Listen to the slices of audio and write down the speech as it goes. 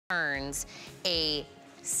turns a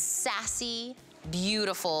sassy,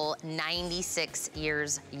 beautiful 96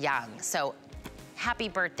 years young. So happy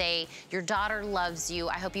birthday. Your daughter loves you.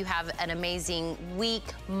 I hope you have an amazing week,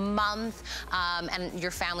 month, and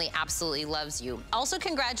your family absolutely loves you. Also,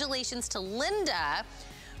 congratulations to Linda,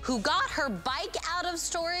 who got her bike out of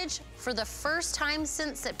storage for the first time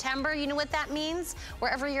since September. You know what that means?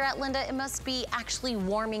 Wherever you're at, Linda, it must be actually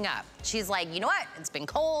warming up. She's like, you know what? It's been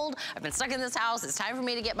cold. I've been stuck in this house. It's time for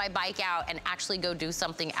me to get my bike out and actually go do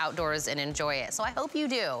something outdoors and enjoy it. So I hope you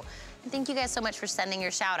do. And thank you guys so much for sending your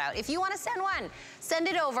shout out. If you want to send one, send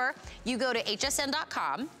it over. You go to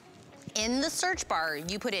hsn.com. In the search bar,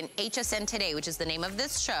 you put in HSN Today, which is the name of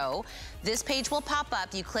this show. This page will pop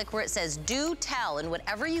up. You click where it says do tell, and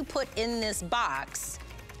whatever you put in this box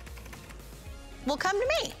will come to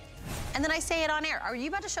me. And then I say it on air. Are you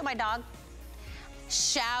about to show my dog?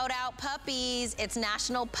 Shout out puppies. It's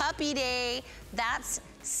National Puppy Day. That's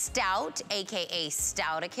Stout, AKA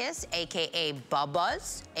Stouticus, AKA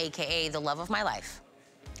Bubba's, AKA the love of my life.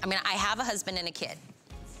 I mean, I have a husband and a kid.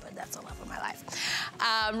 That's the love of my life.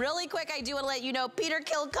 Really quick, I do want to let you know Peter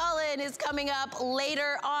Kilcullen is coming up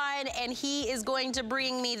later on, and he is going to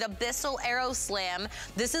bring me the Bissell Aero Slam.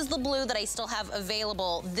 This is the blue that I still have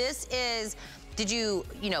available. This is, did you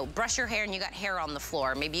brush your hair and you got hair on the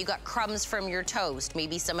floor? Maybe you got crumbs from your toast.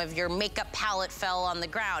 Maybe some of your makeup palette fell on the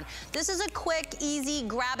ground. This is a quick, easy,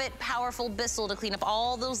 grab it, powerful Bissell to clean up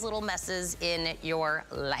all those little messes in your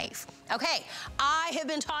life. Okay, I have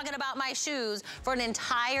been talking about my shoes for an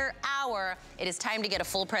entire hour. It is time to get a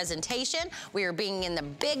full presentation. We are bringing in the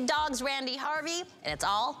big dogs, Randy Harvey, and it's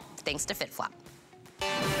all thanks to FitFlop.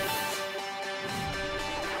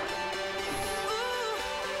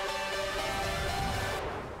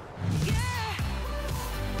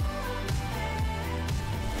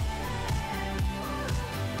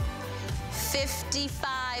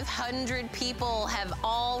 5,500 people have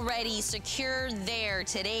already secured their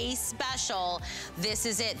today's special. This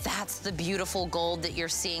is it. That's the beautiful gold that you're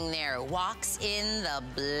seeing there. Walks in the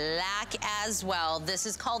black as well. This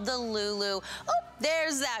is called the Lulu. Oh,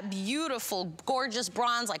 there's that beautiful, gorgeous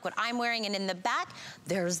bronze like what I'm wearing. And in the back,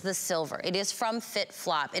 there's the silver. It is from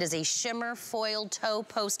FitFlop. It is a shimmer foil toe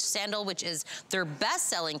post sandal, which is their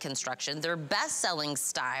best-selling construction, their best-selling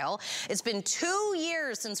style. It's been 2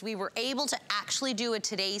 years since we were able to actually do a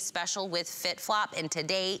today's special with FitFlop, and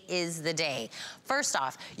today is the day. First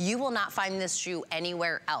off, you will not find this shoe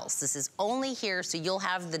anywhere else. This is only here, so you'll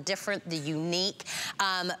have the different, the unique.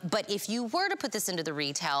 But if you were to put this into the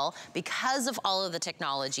retail, because of all of the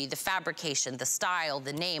technology, the fabrication, the style,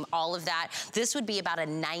 the name, all of that, this would be about a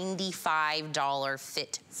 $95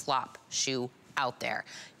 FitFlop shoe out there.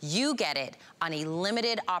 You get it on a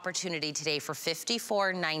limited opportunity today for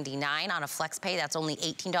 $54.99 on a flex pay. That's only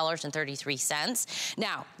 $18.33.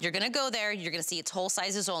 Now, you're gonna go there, you're gonna see it's whole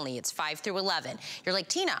sizes only. It's 5 through 11. You're like,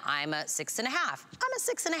 Tina, I'm a 6.5. I'm a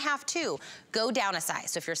 6.5 too. Go down a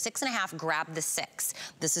size. So if you're 6.5, grab the 6.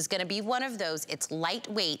 This is gonna be one of those. It's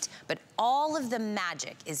lightweight, but all of the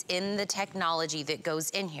magic is in the technology that goes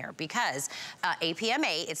in here because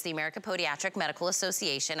APMA, it's the American Podiatric Medical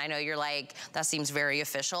Association. I know you're like, that seems very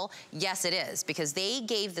official. Yes, it is, because they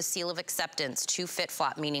gave the seal of acceptance to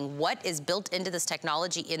FitFlop, meaning what is built into this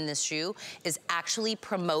technology in this shoe is actually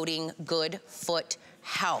promoting good foot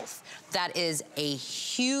health. That is a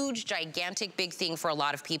huge, gigantic, big thing for a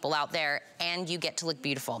lot of people out there, and you get to look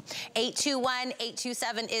beautiful.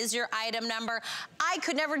 821-827 is your item number. I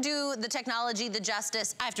could never do the technology the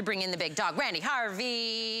justice. I have to bring in the big dog, Randy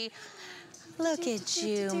Harvey. Look at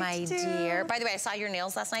you, my dear. By the way, I saw your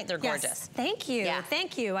nails last night. They're gorgeous. Yes, thank you. Yeah.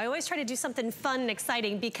 Thank you. I always try to do something fun and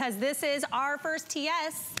exciting because this is our first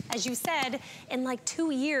TS, as you said, in like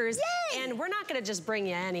 2 years. Yay! And we're not gonna just bring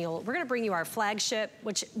you any old, we're gonna bring you our flagship,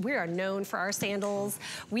 which we are known for our sandals.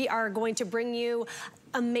 We are going to bring you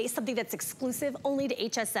something that's exclusive only to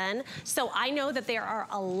HSN. So I know that there are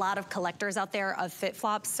a lot of collectors out there of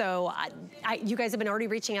FitFlop. So you guys have been already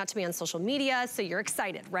reaching out to me on social media, so you're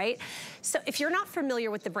excited, right? So if you're not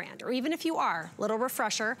familiar with the brand, or even if you are, little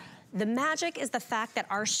refresher, the magic is the fact that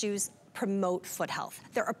our shoes promote foot health.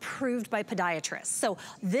 They're approved by podiatrists. So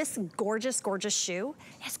this gorgeous, gorgeous shoe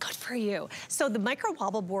is good for you. So the micro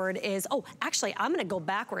wobble board is, oh, actually, I'm gonna go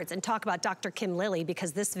backwards and talk about Dr. Kim Lilly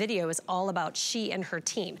because this video is all about she and her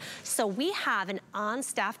team. So we have an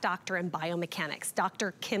on-staff doctor in biomechanics,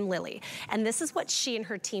 Dr. Kim Lilly, and this is what she and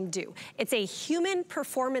her team do. It's a human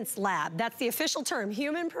performance lab. That's the official term,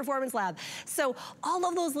 human performance lab. So all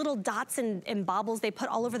of those little dots and baubles they put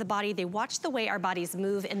all over the body, they watch the way our bodies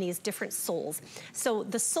move in these different different soles. So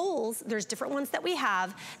the soles, there's different ones that we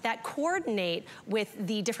have that coordinate with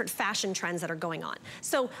the different fashion trends that are going on.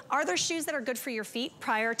 So are there shoes that are good for your feet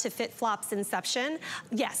prior to FitFlop's inception?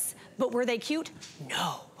 Yes. But were they cute?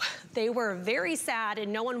 No. They were very sad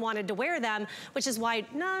and no one wanted to wear them, which is why,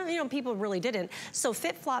 no, you know, people really didn't. So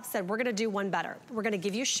FitFlop said, we're gonna do one better. We're gonna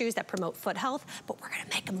give you shoes that promote foot health, but we're gonna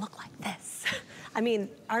make them look like this. I mean,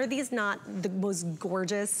 are these not the most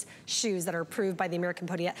gorgeous shoes that are approved by the American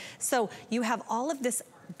Podiatric? So you have all of this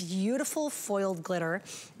beautiful foiled glitter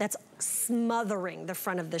that's smothering the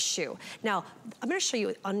front of the shoe. Now, I'm gonna show you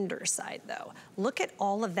the underside though. Look at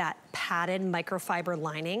all of that padded microfiber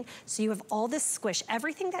lining. So you have all this squish.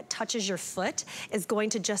 Everything that touches your foot is going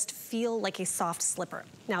to just feel like a soft slipper.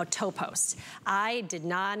 Now, toe post. I did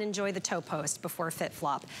not enjoy the toe post before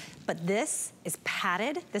FitFlop, but this is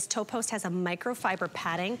padded. This toe post has a microfiber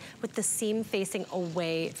padding with the seam facing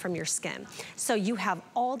away from your skin. So you have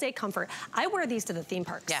all day comfort. I wear these to the theme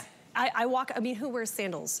parks. Yeah. I mean, who wears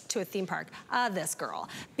sandals to a theme park? This girl,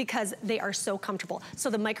 because they are so comfortable. So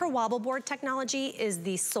the micro wobble board technology is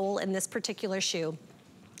the sole in this particular shoe.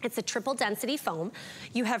 It's a triple density foam.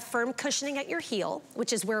 You have firm cushioning at your heel,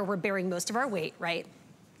 which is where we're bearing most of our weight, right?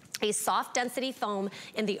 A soft density foam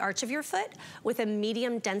in the arch of your foot with a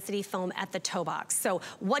medium density foam at the toe box. So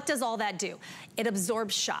what does all that do? It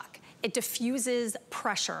absorbs shock. It diffuses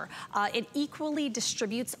pressure. It equally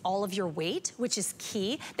distributes all of your weight, which is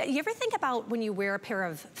key. You ever think about when you wear a pair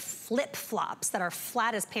of flip-flops that are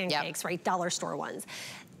flat as pancakes, right? Dollar store ones.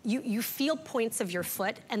 You feel points of your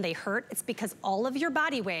foot and they hurt. It's because all of your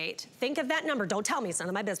body weight, think of that number, don't tell me, it's none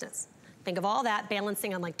of my business. Think of all that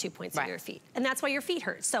balancing on like 2 points of your feet. And that's why your feet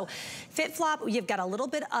hurt. So FitFlop, you've got a little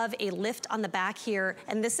bit of a lift on the back here.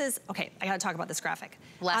 And this is, okay, I gotta talk about this graphic.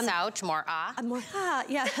 Less ouch, more ah. More ah,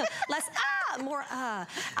 yeah. Less ah, more ah.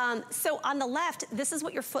 So on the left, this is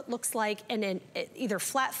what your foot looks like in either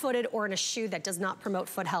flat-footed or in a shoe that does not promote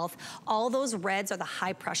foot health. All those reds are the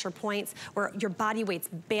high pressure points where your body weight's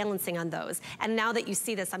balancing on those. And now that you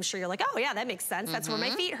see this, I'm sure you're like, oh yeah, that makes sense. That's where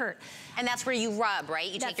my feet hurt. And that's where you rub, right?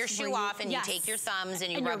 You take your shoe off and you take your thumbs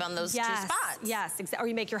and you rub on those two spots. Yes, exactly. Or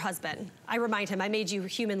you make your husband. I remind him, I made you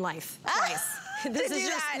human life twice. This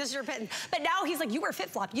is your pittance. But now he's like, you wear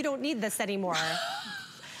FitFlop. You don't need this anymore.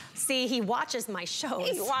 See, he watches my shows.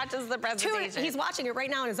 He watches the presentation. He's watching it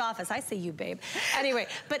right now in his office. I see you, babe. Anyway,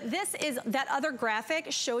 but this is, that other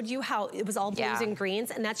graphic showed you how it was all blues and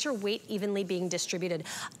greens, and that's your weight evenly being distributed.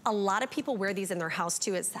 A lot of people wear these in their house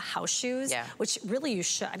too as the house shoes, which really you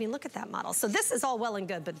should. I mean, look at that model. So this is all well and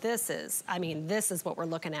good, but this is, I mean, this is what we're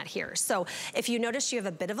looking at here. So if you notice, you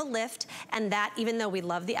have a bit of a lift, and that, even though we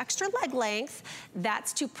love the extra leg length,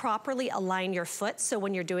 that's to properly align your foot. So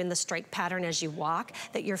when you're doing the strike pattern as you walk,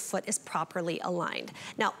 that your foot is properly aligned.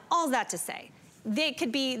 Now, all that to say, they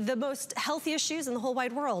could be the most healthiest shoes in the whole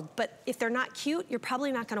wide world, but if they're not cute, you're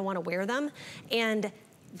probably not gonna wanna wear them. And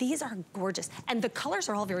these are gorgeous. And the colors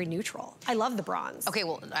are all very neutral. I love the bronze. Okay,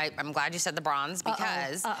 well, I'm glad you said the bronze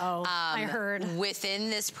because I heard. Within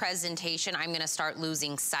this presentation, I'm gonna start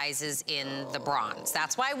losing sizes in the bronze.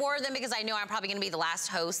 That's why I wore them, because I know I'm probably gonna be the last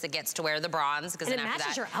host that gets to wear the bronze. And it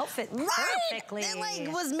matches your outfit perfectly. It like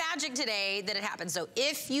was magic today that it happened. So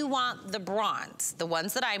if you want the bronze, the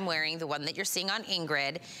ones that I'm wearing, the one that you're seeing on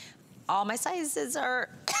Ingrid, all my sizes are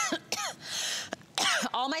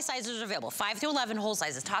all my sizes are available, 5 through 11 whole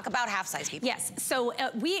sizes. Talk about half size, people. Yes, so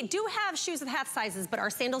we do have shoes with half sizes, but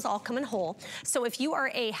our sandals all come in whole. So if you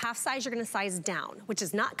are a half size, you're gonna size down, which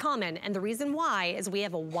is not common. And the reason why is we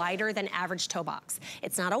have a wider than average toe box.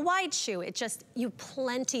 It's not a wide shoe, it just, you have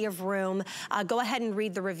plenty of room. Go ahead and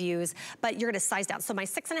read the reviews, but you're gonna size down. So my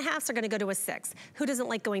 6.5s are gonna go to a 6. Who doesn't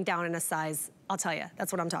like going down in a size? I'll tell you,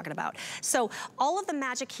 that's what I'm talking about. So all of the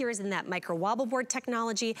magic here is in that micro wobble board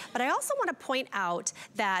technology, but I also wanna point out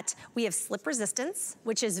that we have slip resistance,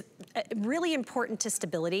 which is really important to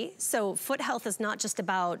stability. So foot health is not just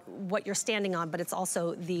about what you're standing on, but it's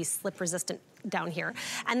also the slip resistant down here.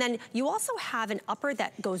 And then you also have an upper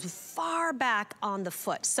that goes far back on the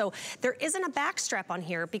foot. So there isn't a back strap on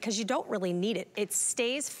here because you don't really need it. It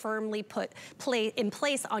stays firmly in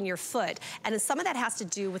place on your foot. And some of that has to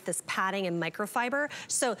do with this padding and microfiber.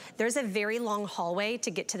 So there's a very long hallway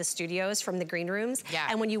to get to the studios from the green rooms.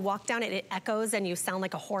 And when you walk down it, it echoes and you sound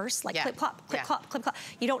like a horse, like clip, clop, clip, clop, clip, clop.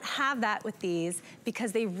 You don't have that with these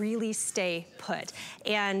because they really stay put.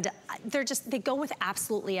 And they're just, they go with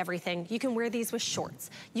absolutely everything. You can wear these with shorts.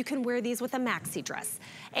 You can wear these with a maxi dress.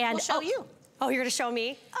 And we'll show you. Oh, you're gonna show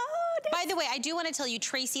me? Oh, By the way, I do want to tell you,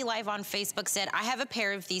 Tracy live on Facebook said, I have a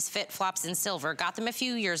pair of these fit flops in silver. Got them a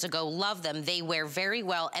few years ago. Love them. They wear very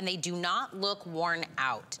well, and they do not look worn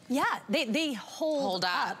out. Yeah, they hold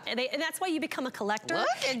up. And that's why you become a collector. Look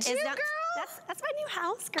at you, girl. That's my new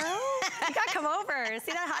house, girl. You gotta come over.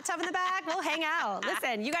 See that hot tub in the back? We'll hang out.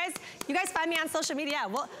 Listen, you guys find me on social media.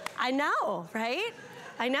 Well, I know, right?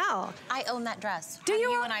 I know. I own that dress. Do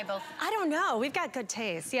you? You and I both. I don't know. We've got good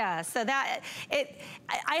taste. Yeah. So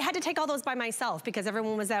I had to take all those by myself because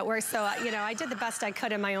everyone was at work. So, you know, I did the best I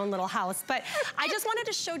could in my own little house. But I just wanted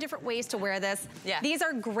to show different ways to wear this. Yeah. These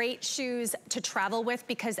are great shoes to travel with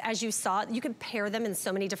because as you saw, you can pair them in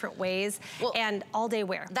so many different ways and all day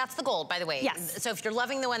wear. That's the gold, by the way. Yes. So if you're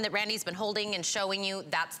loving the one that Randy's been holding and showing you,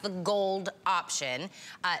 that's the gold option.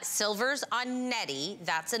 Silver's on Nettie.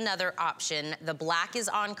 That's another option. The black is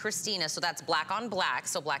on Christina, so that's black on black.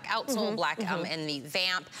 So black outsole, black in the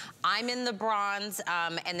Vamp. I'm in the bronze,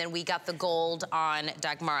 and then we got the gold on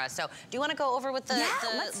Dagmara. So do you want to go over with the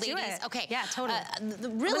let's ladies? Do it. Okay. Yeah, totally.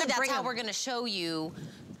 Really, that's how we're going to show you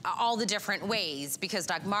all the different ways because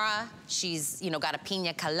Dagmara, she's, you know, got a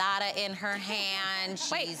pina colada in her hand.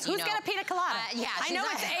 She's, Wait, who's got a pina colada? Yeah, I know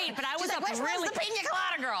it's 8, but I was up really. Where's the pina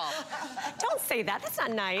colada, girl? Don't say that. That's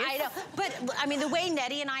not nice. I know, but I mean, the way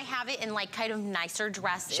Nettie and I have it in like kind of nicer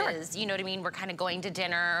dresses, you know what I mean? We're kind of going to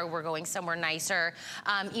dinner, we're going somewhere nicer.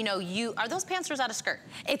 You know, are those pants or is that a skirt?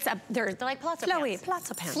 They're like palazzo pants.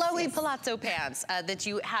 Palazzo pants. Flowy palazzo pants that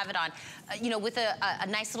you have it on. You know, with a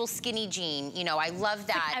nice little skinny jean. You know, I love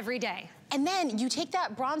that. Every day. And then you take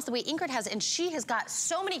that bronze the way Ingrid has, and she has got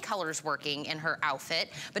so many colors working in her outfit,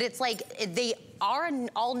 but it's like they are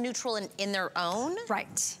all neutral in their own.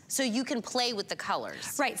 Right. So you can play with the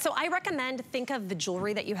colors. Right, so I recommend think of the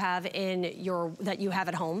jewelry that you have that you have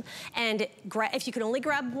at home, and if you can only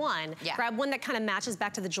grab one, grab one that kind of matches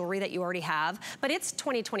back to the jewelry that you already have, but it's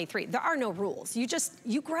 2023. There are no rules.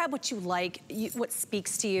 You grab what you like, what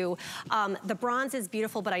speaks to you. The bronze is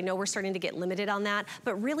beautiful, but I know we're starting to get limited on that,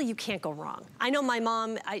 but really you can't go wrong. I know my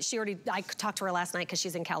mom, I talked to her last night because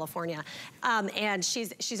she's in California, and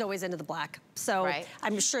she's always into the black. So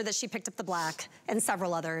I'm sure that she picked up the black and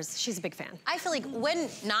several others. She's a big fan. I feel like when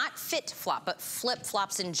not fit flop, but flip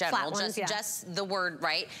flops in general, ones, just the word,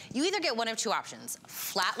 right? You either get one of two options.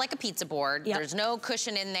 Flat like a pizza board. There's no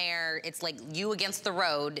cushion in there. It's like you against the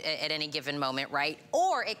road at any given moment, right?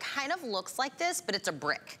 Or it kind of looks like this, but it's a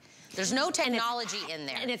brick. There's no technology in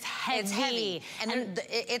there. And it's heavy. It's heavy. And then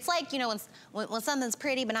it's like, you know, when something's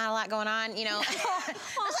pretty but not a lot going on, you know.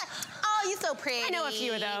 Oh, you're so pretty. I know a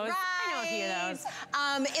few of those. Right. I know a few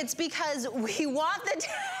of those. It's because we want the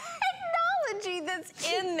technology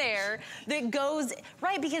that's in there that goes,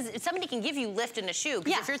 right, because somebody can give you lift in a shoe.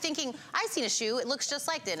 Because if you're thinking, I've seen a shoe, it looks just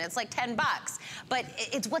like that, and it's like 10 bucks. But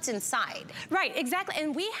it's what's inside. Right, exactly.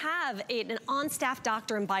 And we have an on-staff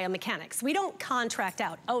doctor in biomechanics. We don't contract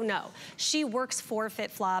out. Oh, no. She works for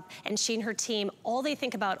FitFlop, and she and her team, all they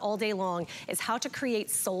think about all day long is how to create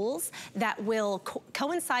soles that will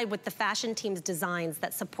coincide with the fashion team's designs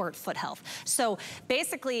that support foot health. So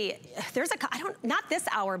basically, there's not this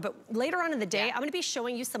hour, but later on in the day, I'm gonna be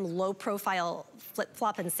showing you some low profile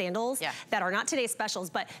flip-flop and sandals that are not today's specials,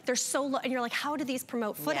 but they're so low, and you're like, how do these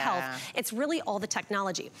promote foot health? It's really all the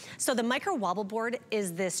technology. So the micro wobble board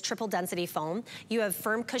is this triple density foam. You have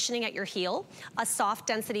firm cushioning at your heel, a soft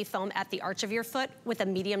density foam at the arch of your foot with a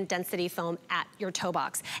medium density foam at your toe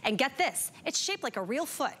box. And get this, it's shaped like a real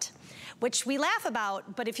foot, which we laugh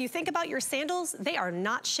about, but if you think about your sandals, they are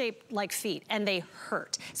not shaped like feet and they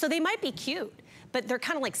hurt. So they might be cute, but they're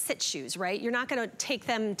kind of like sit shoes, right? You're not gonna take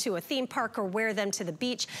them to a theme park or wear them to the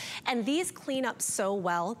beach. And these clean up so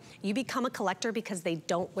well. You become a collector because they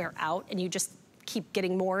don't wear out, and you just keep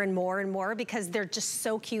getting more and more and more because they're just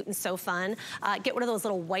so cute and so fun. Get one of those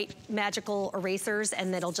little white magical erasers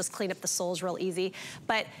and it'll just clean up the soles real easy.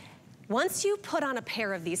 But once you put on a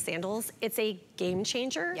pair of these sandals, it's a game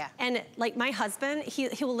changer. And like my husband, he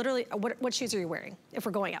will literally, what shoes are you wearing if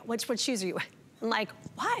we're going out? What shoes are you wearing? I'm like,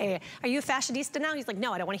 why? Are you a fashionista now? He's like,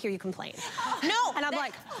 no, I don't want to hear you complain. No. And I'm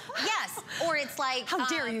like, yes. Or it's like, how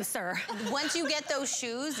dare you, sir? Once you get those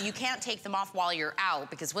shoes, you can't take them off while you're out,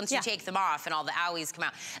 because once you take them off and all the owies come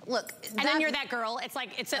out. Look. And then you're that girl. It's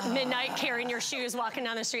like, it's at midnight carrying your shoes, walking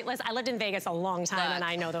down the street. Listen, I lived in Vegas a long time, and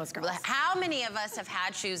I know those girls. How many of us have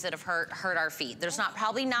had shoes that have hurt our feet? There's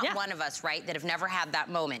probably not one of us, right, that have never had that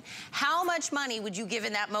moment. How much money would you give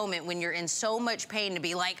in that moment when you're in so much pain to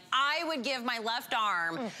be like, I would give my left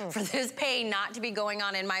arm for this pain not to be going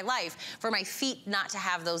on in my life, for my feet not to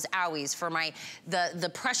have those owies, for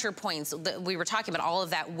the pressure points. We were talking about all of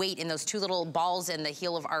that weight in those two little balls in the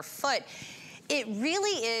heel of our foot. It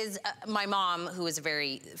really is. My mom, who is a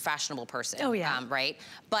very fashionable person, right?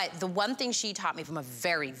 But the one thing she taught me from a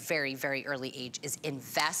very, very, very early age is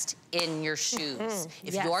invest in your shoes.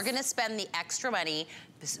 If you're gonna spend the extra money,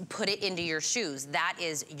 put it into your shoes. That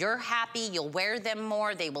is, you're happy, you'll wear them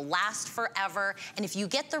more, they will last forever. And if you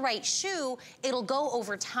get the right shoe, it'll go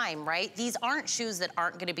over time, right? These aren't shoes that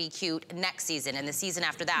aren't gonna be cute next season and the season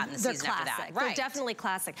after that and the season after that. They're definitely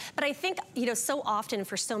classic. But I think, you know, so often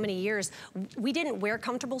for so many years, we didn't wear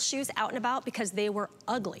comfortable shoes out and about because they were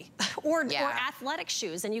ugly or athletic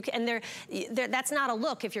shoes. And that's not a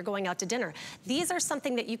look if you're going out to dinner. These are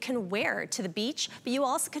something that you can wear to the beach, but you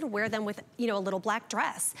also can wear them with, you know, a little black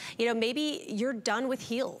dress. You know, maybe you're done with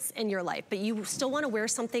heels in your life, but you still want to wear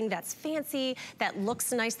something that's fancy, that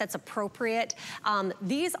looks nice, that's appropriate.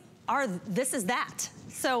 This is that.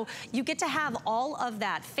 So you get to have all of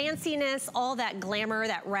that fanciness, all that glamour,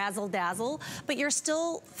 that razzle dazzle, but you're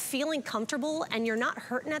still feeling comfortable and you're not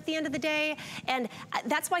hurting at the end of the day. And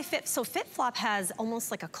that's why FitFlop has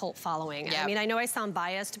almost like a cult following. I mean, I know I sound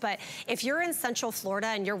biased, but if you're in Central Florida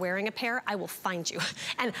and you're wearing a pair, I will find you.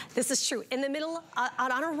 And this is true. In the middle,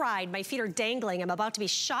 on a ride, my feet are dangling. I'm about to be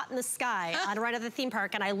shot in the sky on a ride at the theme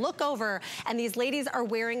park, and I look over and these ladies are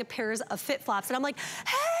wearing a pair of FitFlops, and I'm like,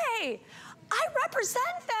 hey, I represent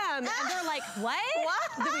them. And they're like, what?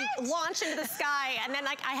 What? Then we launch into the sky. And then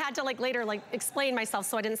I had to later explain myself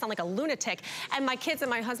so I didn't sound like a lunatic. And my kids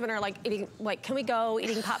and my husband are eating, can we go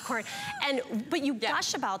eating popcorn? But you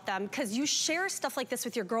gush about them because you share stuff like this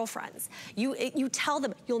with your girlfriends. You tell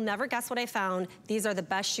them, you'll never guess what I found. These are the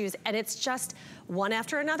best shoes. And it's just one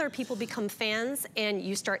after another, people become fans and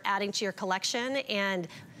you start adding to your collection. And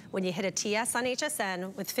when you hit a TS on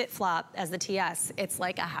HSN with FitFlop as the TS, it's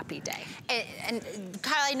like a happy day. And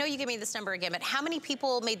Kyle, I know you gave me this number again, but how many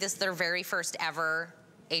people made this their very first ever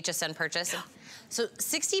HSN purchase? So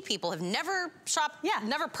 60 people have never shopped,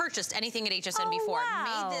 never purchased anything at HSN before.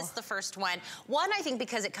 Wow. Made this the first one. One, I think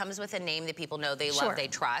because it comes with a name that people know, they love, they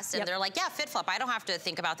trust. And they're like, yeah, FitFlop, I don't have to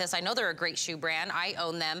think about this. I know they're a great shoe brand. I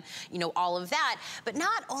own them, you know, all of that. But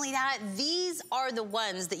not only that, these are the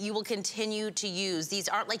ones that you will continue to use. These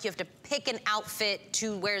aren't like you have to pick an outfit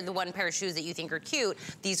to wear the one pair of shoes that you think are cute.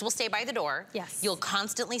 These will stay by the door. Yes. You'll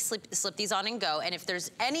constantly slip these on and go. And if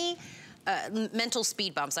there's any mental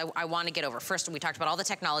speed bumps I want to get over. First, we talked about all the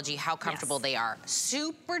technology, how comfortable they are.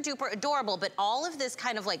 Super duper adorable, but all of this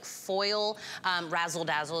kind of foil razzle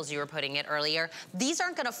dazzle, as you were putting it earlier, these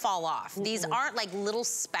aren't gonna fall off. These aren't like little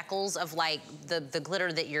speckles of the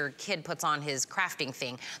glitter that your kid puts on his crafting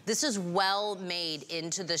thing. This is well made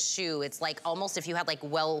into the shoe. It's like almost if you had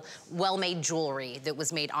well-made jewelry that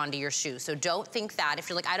was made onto your shoe. So don't think that. If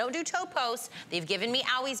you're like, I don't do toe posts, they've given me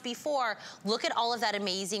owies before, look at all of that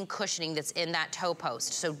amazing cushioning that's in that toe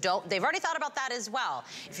post. So they've already thought about that as well.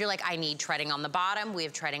 If you're like, I need treading on the bottom, we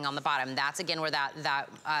have treading on the bottom. That's again where that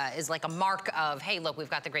is like a mark of, hey, look, we've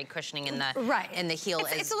got the great cushioning in the in the heel.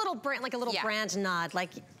 It's a little brand, like a little brand nod. Like,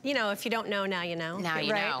 you know, if you don't know, now you know. Now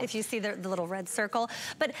you know. If you see the little red circle.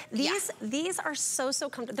 But these are so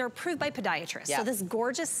comfortable. They're approved by podiatrists. So this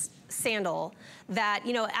gorgeous sandal that,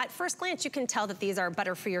 you know, at first glance, you can tell that these are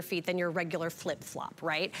better for your feet than your regular flip-flop,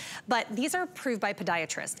 right? But these are approved by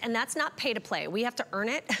podiatrists, and that's not pay to play. We have to earn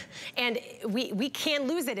it, and we can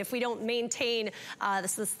lose it if we don't maintain the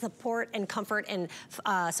support and comfort and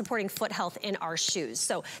supporting foot health in our shoes.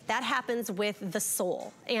 So that happens with the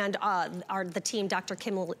sole, and the team, Dr.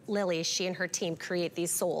 Kim Lilly, she and her team create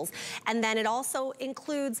these soles. And then it also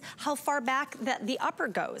includes how far back the upper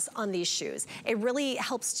goes on these shoes. It really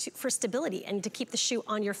helps for stability and to keep the shoe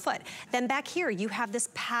on your foot. Then back here, you have this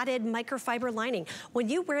padded microfiber lining. When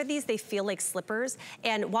you wear these, they feel like slippers.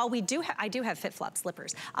 And while I do have FitFlop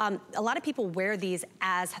slippers, a lot of people wear these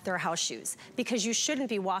as their house shoes because you shouldn't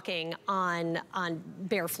be walking on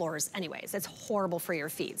bare floors anyways. It's horrible for your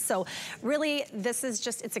feet. So really, this is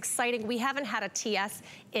just, it's exciting. We haven't had a TS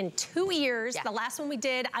in 2 years. The last one we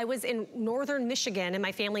did, I was in northern Michigan in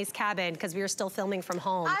my family's cabin because we were still filming from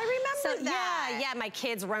home. I remember that. Yeah, my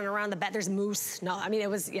kids running around the bed. There's moose. No, I mean, it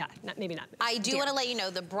was, maybe not. I do want to let you know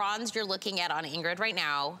the bronze you're looking at on Ingrid right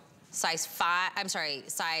now, size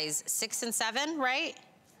 6 and 7, right?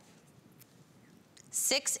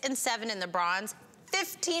 6 and 7 in the bronze.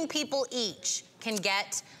 15 people each can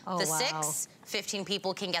get the 6. 15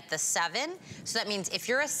 people can get the 7. So that means if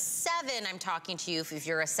you're a 7, I'm talking to you. If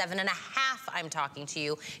you're a 7.5, I'm talking to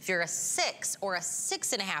you. If you're a 6 or a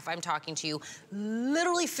 6.5, I'm talking to you.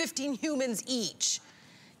 Literally 15 humans each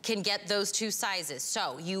can get those 2 sizes.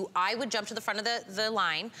 So I would jump to the front of the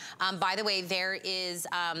line. By the way, there is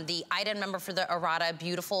the item number for the Errata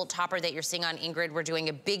beautiful topper that you're seeing on Ingrid. We're doing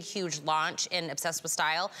a big, huge launch in Obsessed with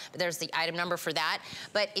Style. But there's the item number for that.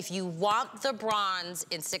 But if you want the bronze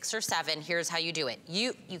in 6 or 7, here's how you do it.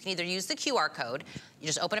 You can either use the QR code. You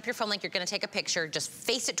just open up your phone link, you're gonna take a picture, just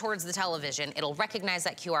face it towards the television. It'll recognize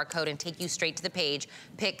that QR code and take you straight to the page.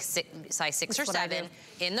 Pick size 6 or 7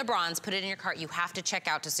 in the bronze, put it in your cart. You have to check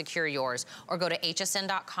out to secure yours, or go to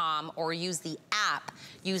hsn.com or use the app.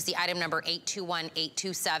 Use the item number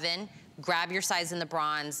 821827. Grab your size in the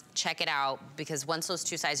bronze, check it out, because once those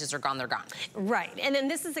 2 sizes are gone, they're gone. Right, and then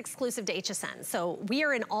this is exclusive to HSN. So we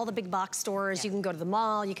are in all the big box stores. Yeah. You can go to the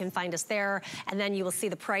mall, you can find us there, and then you will see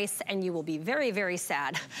the price, and you will be very, very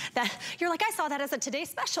sad that you're like, I saw that as a Today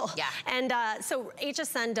special. Yeah. And so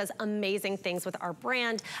HSN does amazing things with our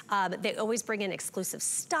brand. They always bring in exclusive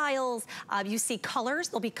styles. You see colors,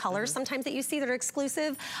 there'll be colors sometimes that you see that are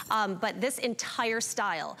exclusive, but this entire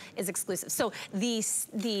style is exclusive. So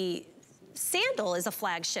the sandal is a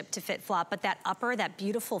flagship to FitFlop, but that upper, that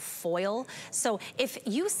beautiful foil. So if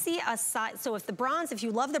you see a size, so if the bronze, if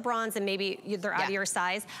you love the bronze and maybe they're out of your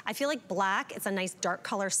size, I feel like black, it's a nice dark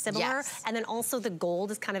color similar. Yes. And then also the gold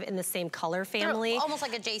is kind of in the same color family. They're almost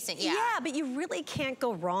like adjacent, yeah. Yeah, but you really can't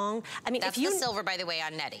go wrong. I mean, that's if you— the silver, by the way,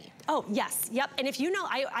 on Nettie. Oh, yes, yep. And if you know,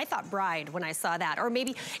 I thought bride when I saw that. Or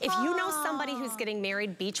maybe if you know somebody who's getting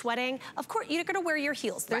married, beach wedding, of course, you're gonna wear your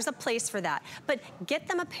heels. There's a place for that. But get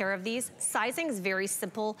them a pair of these. Sizing is very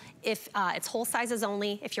simple. If it's whole sizes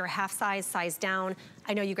only. If you're a half size, size down.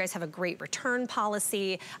 I know you guys have a great return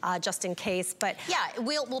policy, just in case, but— Yeah,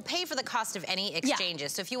 we'll pay for the cost of any exchanges. Yeah.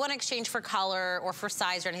 So if you want to exchange for color or for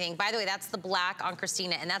size or anything, by the way, that's the black on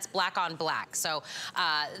Christina, and that's black on black. So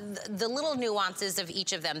the little nuances of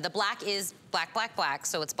each of them. The black is black, black, black,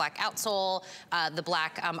 so it's black outsole, the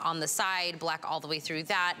black on the side, black all the way through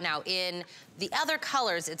that. Now in the other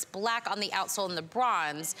colors, it's black on the outsole and the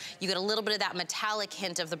bronze. You get a little bit of that metallic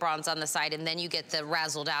hint of the bronze on the side, and then you get the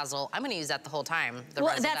razzle dazzle. I'm gonna use that the whole time.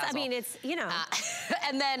 Well, that's, I mean, it's, you know.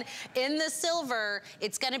 And then in the silver,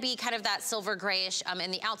 it's gonna be kind of that silver grayish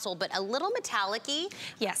in the outsole, but a little metallic-y.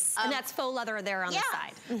 Yes, and that's faux leather there on the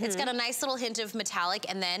side. It's got a nice little hint of metallic,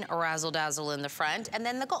 and then a razzle dazzle in the front, and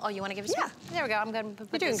then the gold. Oh, you wanna give us? Yeah. There we go, I'm gonna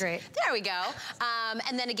put You're doing great. There we go.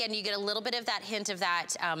 And then again, you get a little bit of that hint of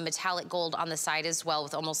that metallic gold on the side as well,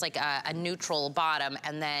 with almost like a neutral bottom,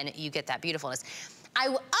 and then you get that beautifulness.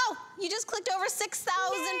 Oh, you just clicked over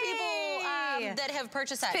 6,000 people that have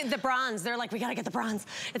purchased that. The bronze, they're like, we gotta get the bronze.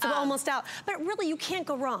 It's almost out. But really, you can't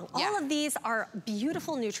go wrong. All of these are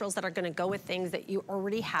beautiful neutrals that are gonna go with things that you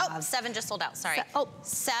already have. Oh, 7 just sold out, sorry.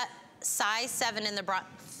 Size 7 in the bronze.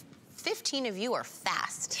 15 of you are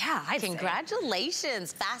fast. Yeah,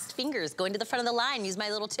 Congratulations, fast fingers. Going to the front of the line, use my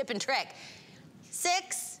little tip and trick.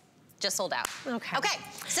 6. Just sold out. Okay. Okay,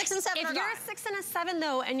 6 and 7 If you're a 6 and a 7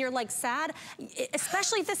 though, and you're like sad,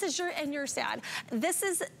 especially if this is you're sad,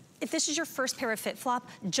 if this is your first pair of FitFlop,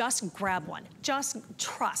 just grab one. Just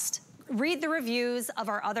trust. Read the reviews of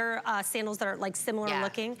our other sandals that are like similar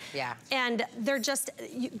looking. Yeah. And they're just,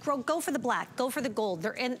 go for the black, go for the gold.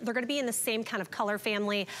 They're gonna be in the same kind of color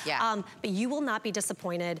family. Yeah. But you will not be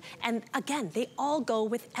disappointed. And again, they all go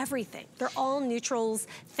with everything. They're all neutrals.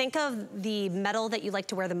 Think of the metal that you like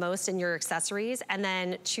to wear the most in your accessories, and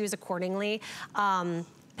then choose accordingly.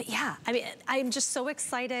 But yeah, I mean, I'm just so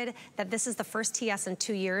excited that this is the first TS in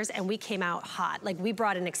 2 years, and we came out hot. Like, we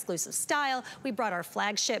brought an exclusive style, we brought our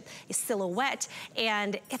flagship silhouette,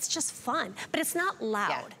 and it's just fun. But it's not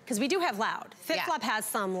loud, because we do have loud. FitFlop has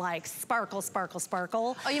some like sparkle, sparkle,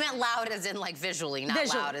 sparkle. Oh, you meant loud as in like visually, not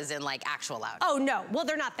loud as in like actual loud. Oh no, well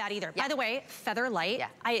they're not that either. By the way, feather light.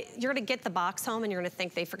 You're gonna get the box home and you're gonna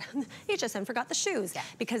think they forgot, HSN forgot the shoes,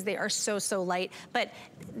 because they are so, so light. But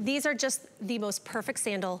these are just the most perfect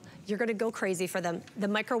sandal. You're gonna go crazy for them. The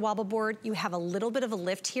micro wobble board, you have a little bit of a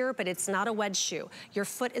lift here, but it's not a wedge shoe. Your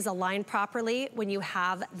foot is aligned properly when you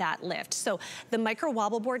have that lift. So the micro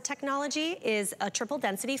wobble board technology is a triple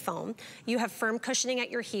density foam. You have firm cushioning at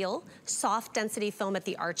your heel, soft density foam at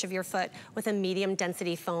the arch of your foot, with a medium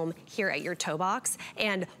density foam here at your toe box.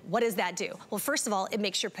 And what does that do? Well, first of all, it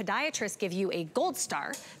makes your podiatrist give you a gold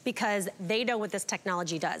star, because they know what this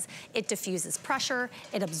technology does. It diffuses pressure,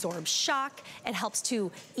 it absorbs shock, it helps to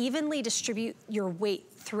evenly distribute your weight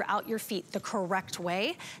throughout your feet the correct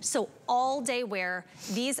way. So all day wear,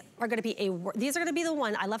 these are gonna be the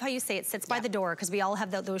one, I love how you say it sits by the door, because we all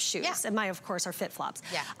have those shoes. And mine, of course, are FitFlops.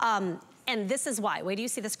 And this is why. Wait till you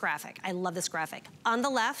see this graphic. I love this graphic. On the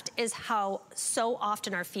left is how so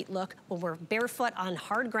often our feet look when we're barefoot on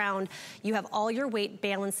hard ground. You have all your weight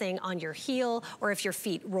balancing on your heel, or if your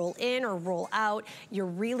feet roll in or roll out, you're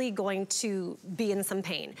really going to be in some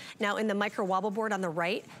pain. Now in the micro wobble board on the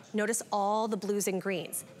right, notice all the blues and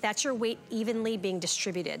greens. That's your weight evenly being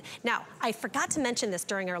distributed. Now, I forgot to mention this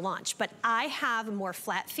during our launch, but I have more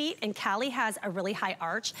flat feet and Callie has a really high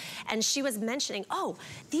arch, and she was mentioning, oh,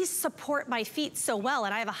 these support my feet so well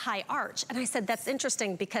and I have a high arch. And I said, that's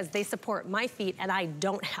interesting because they support my feet and I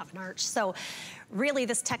don't have an arch. So really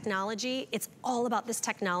this technology, it's all about this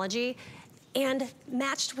technology and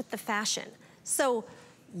matched with the fashion. So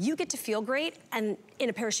you get to feel great and in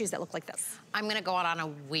a pair of shoes that look like this. I'm gonna go out on a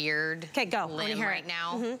weird limb right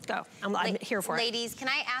now. Go, I'm here for it. Ladies, can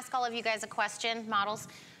I ask all of you guys a question, models?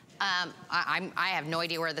 I have no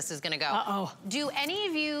idea where this is gonna go. Uh-oh. Do any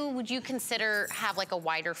of you, would you consider have like a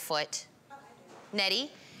wider foot?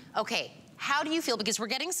 Nettie? Okay, how do you feel? Because we're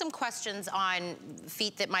getting some questions on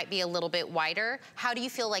feet that might be a little bit wider. How do you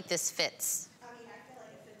feel like this fits? I mean, I feel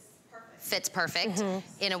like it fits perfect. Fits perfect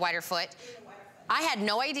in a wider foot? I had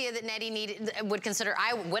no idea that Nettie would consider,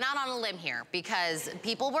 I went out on a limb here because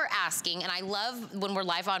people were asking, and I love when we're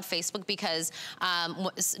live on Facebook because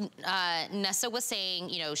Nessa was saying,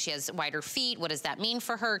 you know, she has wider feet. What does that mean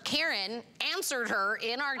for her? Karen answered her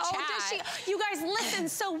in our chat. Does she? You guys listen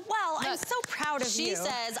so well. I'm so proud of you. She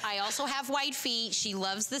says, I also have wide feet. She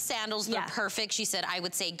loves the sandals. They're perfect. She said, I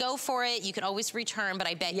would say go for it. You could always return, but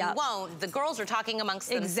I bet you won't. The girls are talking amongst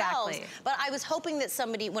themselves. But I was hoping that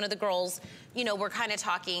somebody, one of the girls, you know, we're kind of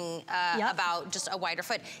talking about just a wider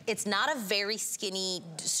foot. It's not a very skinny,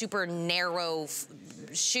 super narrow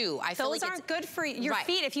shoe. I feel like those aren't good for your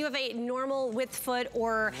feet if you have a normal width foot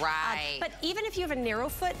or but even if you have a narrow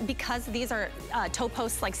foot, because these are toe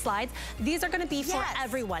posts like slides, these are going to be for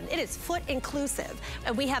everyone. It is foot inclusive.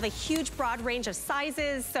 And we have a huge broad range of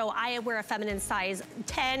sizes. So I wear a feminine size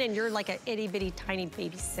 10 and you're like an itty bitty tiny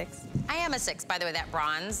baby 6. I am a 6, by the way, that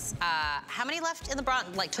bronze. How many left in the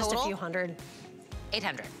bronze, like total? Just a few hundred.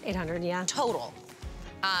 800. 800, yeah. Total.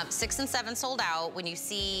 6 and 7 sold out. When you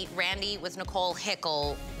see Randy with Nicole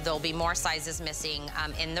Hickle, there'll be more sizes missing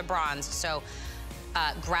in the bronze. So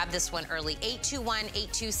grab this one early.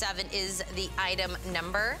 821-827 is the item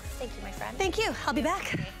number. Thank you, my friend. Thank you. I'll be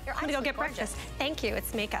back. Okay. I'm gonna go get breakfast. Thank you.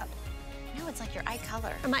 It's makeup. No, it's like your eye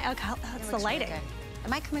color. My eye color. Oh, it's the lighting. Really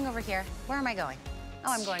am I coming over here? Where am I going?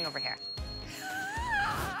 Oh, I'm going over here.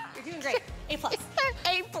 You're doing great. A+.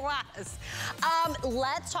 A+.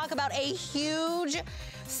 Let's talk about a huge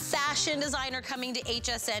fashion designer coming to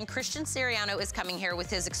HSN. Christian Siriano is coming here with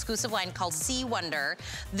his exclusive line called Sea Wonder.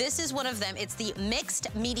 This is one of them. It's the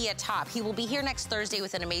mixed media top. He will be here next Thursday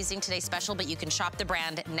with an Amazing Today special, but you can shop the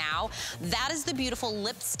brand now. That is the beautiful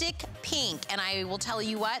lipstick pink. And I will tell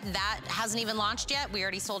you what, that hasn't even launched yet. We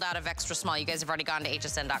already sold out of extra small. You guys have already gone to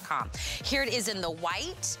hsn.com. Here it is in the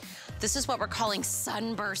white. This is what we're calling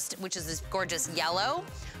sunburst, which is this gorgeous yellow,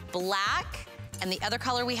 black, and the other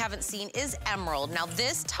color we haven't seen is emerald. Now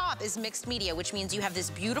this top is mixed media, which means you have this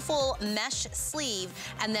beautiful mesh sleeve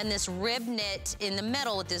and then this rib knit in the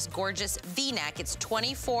middle with this gorgeous V-neck. It's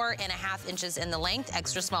 24.5 inches in the length,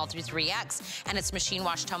 extra small through 3X, and it's machine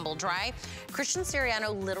wash, tumble dry. Christian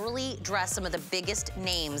Siriano literally dressed some of the biggest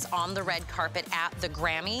names on the red carpet at the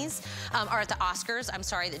Grammys, or at the Oscars, I'm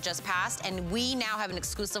sorry, that just passed. And we now have an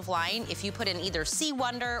exclusive line. If you put in either Sea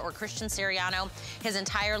Wonder or Christian Siriano, his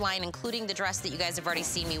entire line, including the dress that you guys have already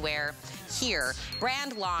seen me wear here.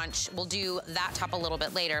 Brand launch, we'll do that top a little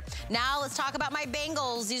bit later. Now let's talk about my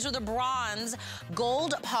bangles. These are the bronze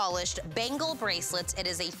gold polished bangle bracelets. It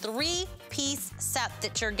is a 3-piece set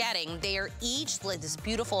that you're getting. They are each like this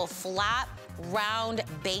beautiful flat round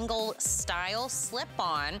bangle style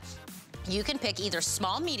slip-on. You can pick either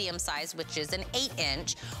small medium size, which is an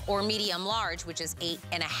 8-inch, or medium large, which is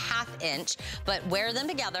 8.5 inch, but wear them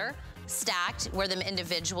together, stacked, wear them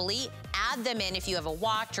individually, add them in if you have a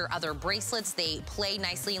watch or other bracelets. They play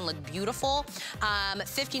nicely and look beautiful.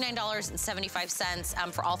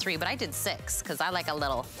 $59.75 for all 3, but I did 6 because I like a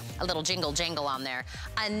little jingle jangle on there.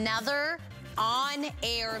 Another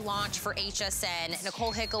on-air launch for HSN.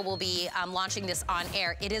 Nicole Hickle will be launching this on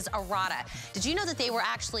air. It is Errata. Did you know that they were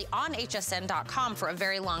actually on hsn.com for a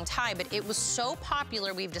very long time, but it was so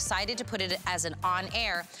popular we've decided to put it as an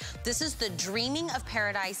on-air. This is the Dreaming of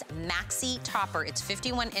Paradise Maxi Topper. It's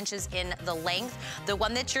 51 inches in the length. The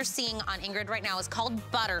one that you're seeing on Ingrid right now is called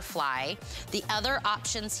Butterfly. The other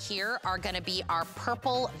options here are gonna be our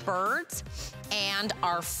purple birds and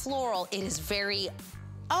our floral. It is very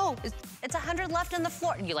Oh, it's 100 left on the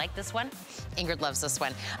floor. You like this one? Ingrid loves this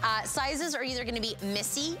one. Sizes are either gonna be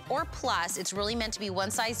Missy or Plus. It's really meant to be one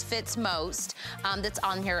size fits most. That's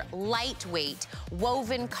on here, lightweight,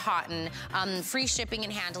 woven cotton, free shipping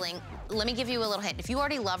and handling. Let me give you a little hint. If you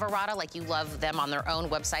already love Arata, like you love them on their own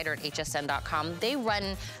website or at hsn.com, they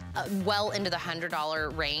run well into the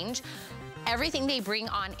 $100 range. Everything they bring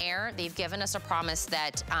on air, they've given us a promise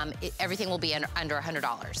that everything will be under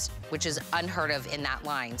 $100, which is unheard of in that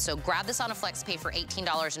line. So grab this on a flex pay for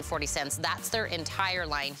 $18.40. That's their entire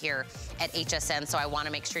line here at HSN, so I wanna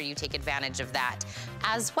make sure you take advantage of that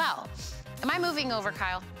as well. Am I moving over,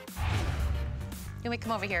 Kyle? You want me to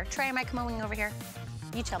come over here? Trey, am I coming over here?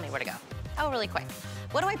 You tell me where to go. Oh, really quick.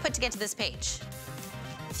 What do I put to get to this page?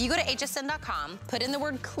 If you go to hsn.com, put in the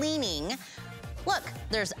word cleaning, look,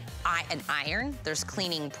 there's an iron, there's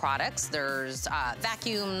cleaning products, there's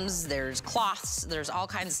vacuums, there's cloths, there's all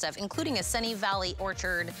kinds of stuff, including a Sunny Valley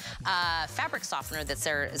Orchard fabric softener that's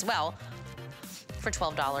there as well for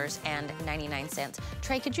 $12.99.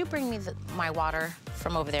 Trey, could you bring me my water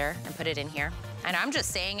from over there and put it in here? And I'm just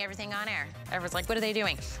saying everything on air. Everyone's like, what are they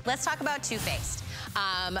doing? Let's talk about Too Faced.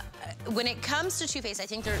 When it comes to Too Faced, I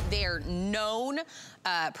think they're known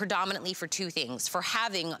predominantly for two things. For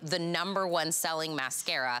having the #1 selling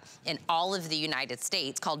mascara in all of the United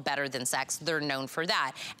States called Better Than Sex. They're known for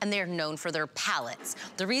that. And they're known for their palettes.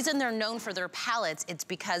 The reason they're known for their palettes, it's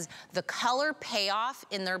because the color payoff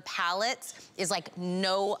in their palettes is like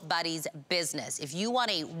nobody's business. If you want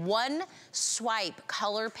a one swipe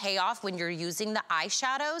color payoff when you're using the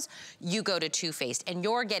eyeshadows, you go to Too Faced and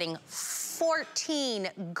you're getting 14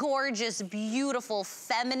 gorgeous, beautiful,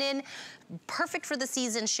 feminine, perfect for the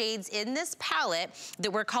season shades in this palette that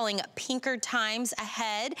we're calling Pinker Times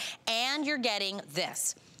Ahead, and you're getting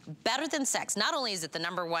this. Better Than Sex. Not only is it the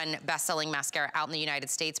 #1 best-selling mascara out in the United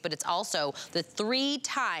States, but it's also the 3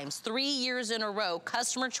 years in a row,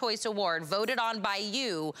 Customer Choice Award, voted on by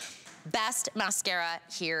you, best mascara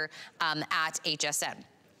here at HSN.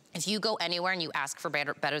 If you go anywhere and you ask for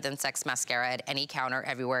Better Than Sex mascara at any counter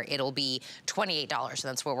everywhere, it'll be $28.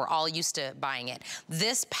 That's where we're all used to buying it.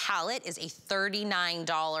 This palette is a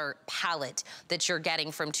 $39 palette that you're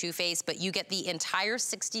getting from Too Faced, but you get the entire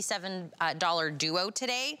 $67 duo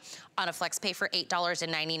today on a flex pay for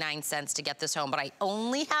 $8.99 to get this home. But I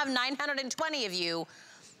only have 920 of you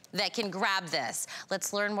that can grab this.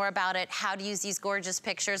 Let's learn more about it, how to use these gorgeous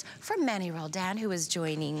pictures from Manny Roldan, who is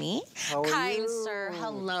joining me. How are Kind you? sir,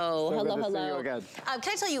 hello, So hello, good to hello. see you again.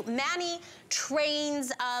 Can I tell you, Manny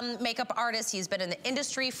trains makeup artists. He's been in the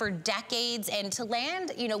industry for decades, and to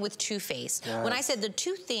land, you know, with Too Faced. Yes. When I said the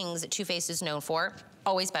two things that Too Faced is known for,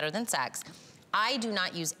 always Better Than Sex. I do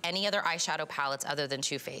not use any other eyeshadow palettes other than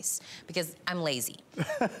Too Faced because I'm lazy.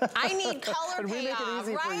 I need color And we make payoff, it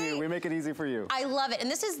easy right? for you. We make it easy for you. I love it, and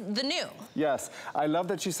this is the new. Yes, I love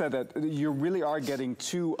that you said that. You really are getting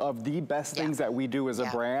two of the best things that we do as a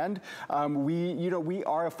brand. We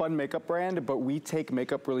are a fun makeup brand, but we take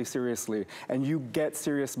makeup really seriously, and you get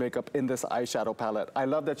serious makeup in this eyeshadow palette. I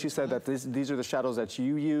love that you said that these are the shadows that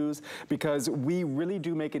you use, because we really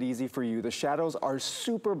do make it easy for you. The shadows are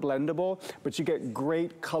super blendable, but you get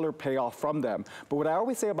great color payoff from them. But what I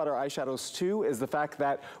always say about our eyeshadows too is the fact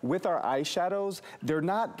that with our eyeshadows, they're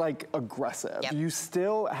not like aggressive. Yep. You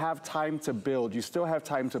still have time to build. You still have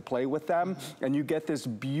time to play with them, and you get this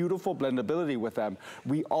beautiful blendability with them.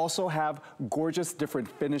 We also have gorgeous different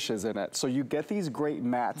finishes in it. So you get these great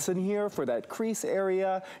mattes in here for that crease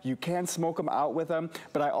area. You can smoke them out with them.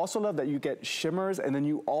 But I also love that you get shimmers, and then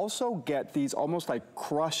you also get these almost like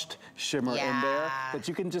crushed shimmer in there that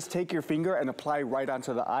you can just take your finger and apply right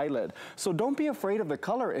onto the eyelid. So don't be afraid of the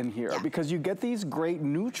color in here, because you get these great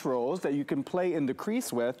neutrals that you can play in the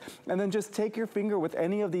crease with, and then just take your finger with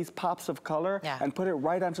any of these pops of color and put it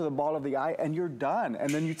right onto the ball of the eye, and you're done. And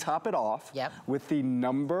then you top it off with the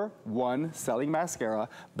 #1 selling mascara,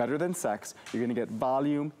 Better Than Sex. You're gonna get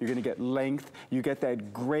volume, you're gonna get length, you get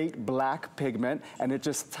that great black pigment, and it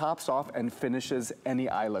just tops off and finishes any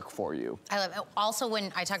eye look for you. I love it. Also,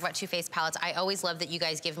 when I talk about Too Faced palettes, I always love that you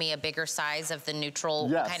guys give me a bigger size of the neutral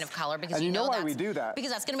kind of color, because and you know why that's, we do that.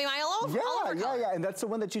 because that's gonna be my all over color. And that's the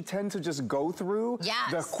one that you tend to just go through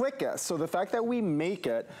the quickest. So the fact that we make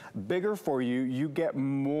it bigger for you, you get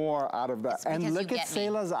more out of that. And look at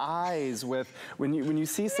Selah's eyes when you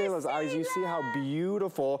see Selah's eyes, you see how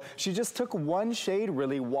beautiful. She just took one shade,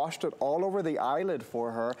 really washed it all over the eyelid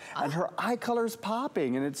for her, and her eye color's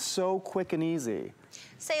popping, and it's so quick and easy.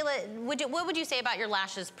 Selah, what would you say about your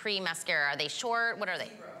lashes pre-mascara? Are they short? What are they?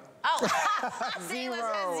 Oh,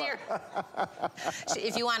 Selah says 0.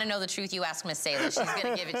 If you want to know the truth, you ask Miss Selah. She's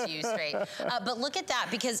going to give it to you straight. But look at that,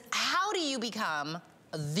 because how do you become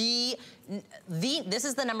this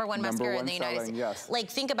is the #1 mascara in the United States. Yes. Like,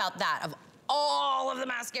 think about that. Of all of the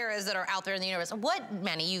mascaras that are out there in the universe.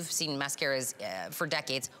 Manny, you've seen mascaras for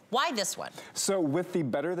decades. Why this one? So with the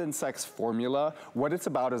Better Than Sex formula, what it's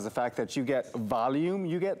about is the fact that you get volume,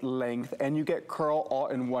 you get length, and you get curl all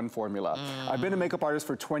in one formula. I've been a makeup artist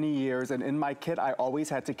for 20 years, and in my kit, I always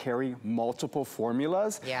had to carry multiple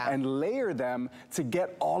formulas and layer them to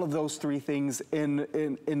get all of those three things in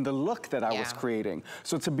the look that I was creating.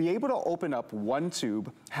 So to be able to open up one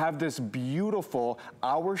tube, have this beautiful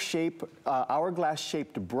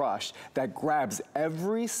hourglass-shaped brush that grabs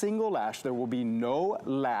every single lash. There will be no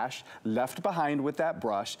lash left behind with that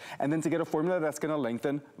brush. And then to get a formula that's gonna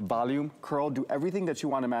lengthen, volume, curl, do everything that you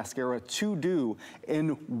want a mascara to do in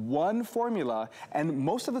one formula, and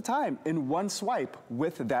most of the time in one swipe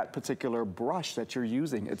with that particular brush that you're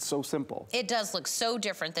using. It's so simple. It does look so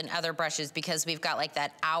different than other brushes because we've got like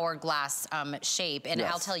that hourglass shape. And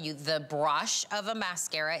I'll tell you, the brush of a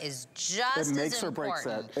mascara is just as important. It makes or breaks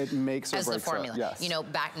it. It makes or breaks the formula. Yes. You know,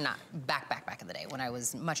 back in the day when I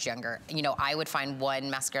was much younger, you know, I would find one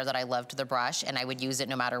mascara that I loved the brush, and I would use it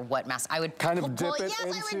no matter what I would kind of dip it into. Yes, I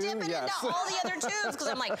would dip it into all the other tubes because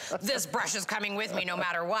I'm like, this brush is coming with me no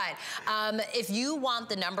matter what. If you want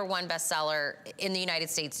the #1 bestseller in the United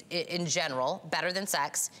States in general, Better Than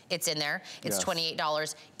Sex, it's in there. It's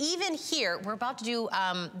 $28. Even here, we're about to do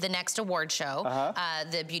the next award show,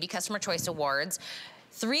 the Beauty Customer Choice Awards.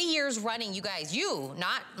 3 years running, you guys,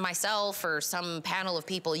 not myself or some panel of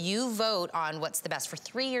people, you vote on what's the best. For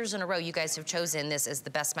 3 years in a row, you guys have chosen this as the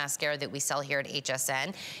best mascara that we sell here at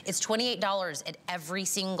HSN. It's $28 at every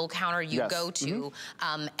single counter you go to,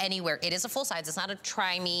 anywhere. It is a full size. It's not a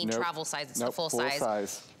try me travel size. It's a full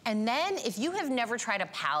size. And then if you have never tried a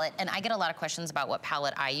palette, and I get a lot of questions about what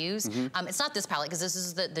palette I use. It's not this palette, because this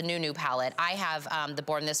is the new palette. I have the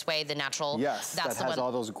Born This Way, the natural. Yes, that's that has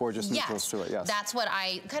all those gorgeous neutrals to it, yes. That's what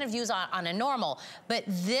I kind of use on a normal. But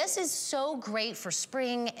this is so great for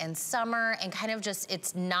spring and summer, and kind of just,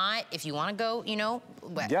 it's not, if you want to go, you know,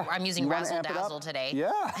 I'm using Razzle Dazzle today.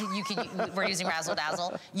 We're using Razzle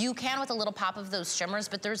Dazzle. You can with a little pop of those shimmers,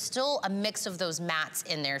 but there's still a mix of those mattes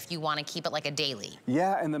in there if you want to keep it like a daily.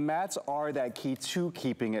 And the mattes are that key to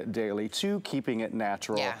keeping it daily, to keeping it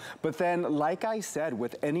natural. But then, like I said,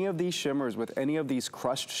 with any of these shimmers, with any of these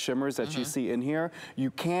crushed shimmers that you see in here, you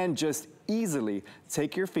can just easily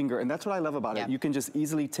take your finger, and that's what I love about it. You can just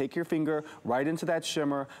easily take your finger right into that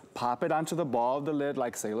shimmer, pop it onto the ball of the lid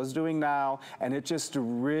like Sayla's doing now, and it just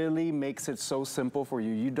really makes it so simple for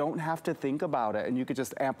you. You don't have to think about it, and you could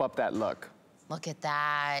just amp up that look. Look at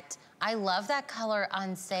that. I love that color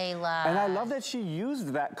on Sayla. And I love that she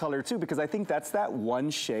used that color too, because I think that's that one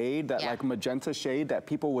shade, that like magenta shade that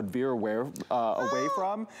people would veer away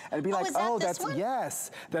from. And be like,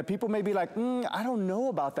 that people may be like, I don't know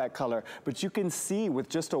about that color. But you can see with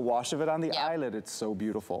just a wash of it on the eyelid, it's so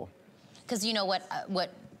beautiful. Because you know what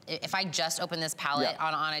if I just open this palette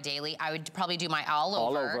on a daily, I would probably do my all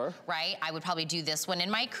over, right? I would probably do this one in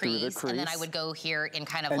my crease, and then I would go here in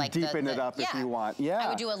kind of like deepen it up if you want. I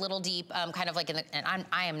would do a little deep, kind of like in the, and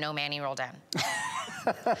I am no Manny Roldan.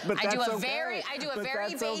 I do a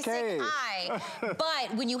very basic eye.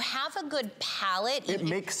 But when you have a good palette, it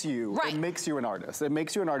makes you an artist. It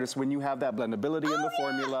makes you an artist when you have that blendability in the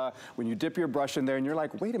formula, when you dip your brush in there and you're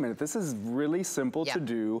like, wait a minute, this is really simple to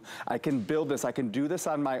do. I can build this, I can do this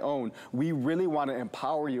on my own. We really want to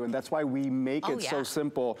empower you, and that's why we make it so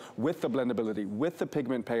simple with the blendability, with the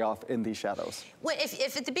pigment payoff in these shadows. Well,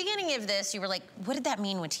 if at the beginning of this you were like, what did that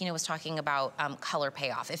mean when Tina was talking about color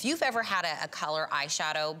payoff? If you've ever had a color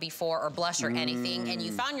eyeshadow before, or blush or anything, and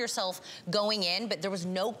you found yourself going in, but there was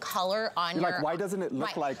no color on your... like, why doesn't it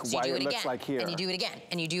look like why it looks like here? And you do it again,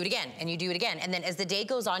 and you do it again, and you do it again. And then as the day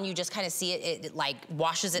goes on, you just kind of see it like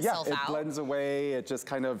washes itself out. Yeah, it blends away, it just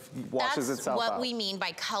kind of washes itself out. That's what we mean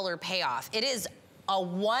by color payoff. It is a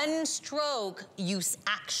one stroke, you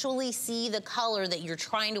actually see the color that you're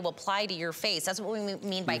trying to apply to your face. That's what we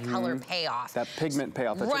mean by color payoff. That pigment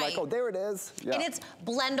payoff that you're like, oh, there it is. And it's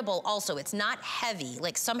blendable also. It's not heavy.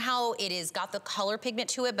 Like somehow it has got the color pigment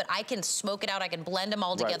to it, but I can smoke it out. I can blend them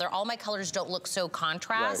all together. All my colors don't look so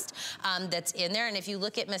contrast that's in there. And if you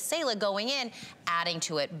look at Miss Sayla going in, adding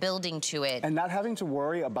to it, building to it. And not having to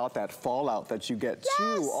worry about that fallout that you get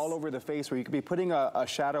too all over the face, where you could be putting a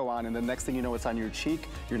shadow on and the next thing you know, it's on your cheek.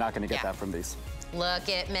 You're not gonna get that from these. Look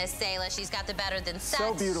at Miss Sayla. She's got the Better Than Sex.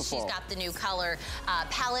 So beautiful. She's got the new color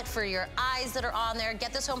palette for your eyes that are on there.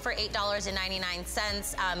 Get this home for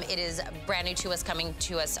 $8.99. It is brand new to us, coming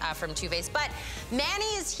to us from Too Faced. But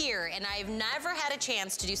Manny is here, and I've never had a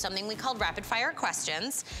chance to do something we called rapid fire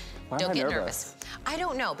questions. Don't get nervous. I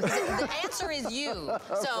don't know, because the answer is you.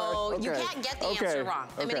 So you can't get the answer wrong.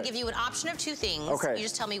 I'm gonna give you an option of two things. You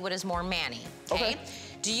just tell me what is more Manny, okay?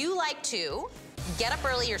 Do you like to get up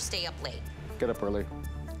early or stay up late? Get up early.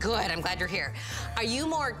 Good, I'm glad you're here. Are you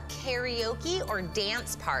more karaoke or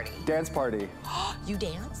dance party? Dance party. You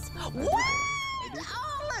dance? What?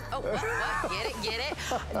 Oh, what? Get it?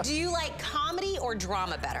 Do you like comedy or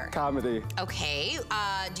drama better? Comedy. Okay,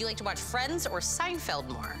 do you like to watch Friends or Seinfeld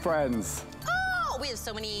more? Friends. Oh, we have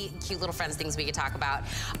so many cute little Friends things we could talk about.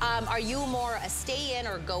 Are you more a stay in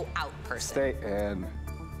or go out person? Stay in.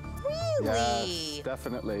 Really? Yes,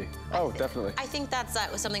 definitely. Oh, definitely. I think that's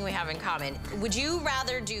something we have in common. Would you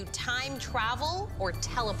rather do time travel or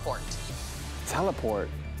teleport? Teleport.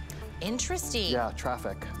 Interesting. Yeah,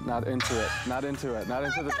 traffic. Not into it. Not into it. Not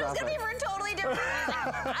into the traffic. I thought it was gonna be for a totally different reason.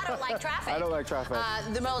 I don't like traffic. I don't like traffic.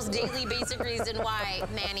 The most daily basic reason why,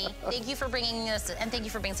 Manny. Thank you for bringing us, and thank you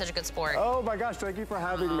for being such a good sport. Oh my gosh, thank you for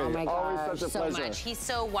having me. Oh my Always gosh, such a pleasure. so much. He's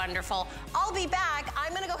so wonderful. I'll be back.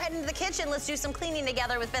 I'm gonna go head into the kitchen. Let's do some cleaning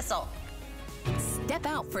together with Bissell. Step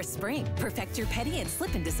out for spring. Perfect your petty and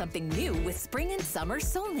slip into something new with Spring and Summer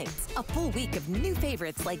Soulmates. A full week of new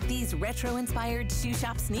favorites like these retro-inspired shoe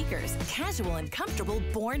shop sneakers, casual and comfortable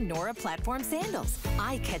Born Nora platform sandals,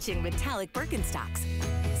 eye-catching metallic Birkenstocks,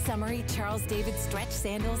 summery Charles David stretch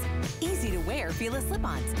sandals, easy to wear Fila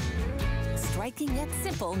slip-ons, striking yet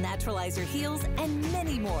simple naturalizer heels, and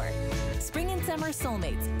many more. Spring and Summer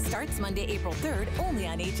Soulmates starts Monday, April 3rd only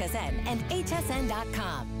on HSN and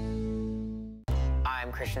hsn.com.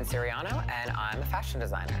 I'm Christian Siriano, and I'm a fashion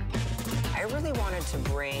designer. I really wanted to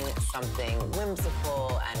bring something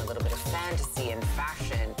whimsical and a little bit of fantasy and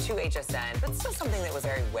fashion to HSN, but still something that was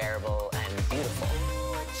very wearable and beautiful.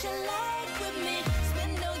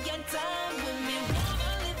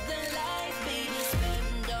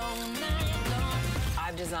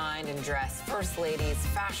 I've designed and dressed first ladies,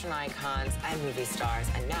 fashion icons, and movie stars,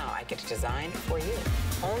 and now I get to design for you.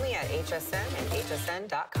 Only at HSN and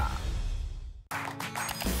hsn.com.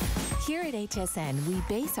 Here at HSN, we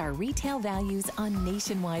base our retail values on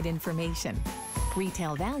nationwide information.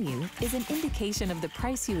 Retail value is an indication of the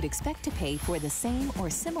price you would expect to pay for the same or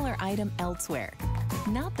similar item elsewhere,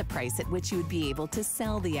 not the price at which you would be able to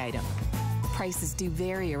sell the item. Prices do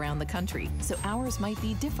vary around the country, so ours might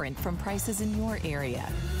be different from prices in your area.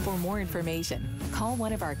 For more information, call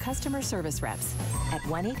one of our customer service reps at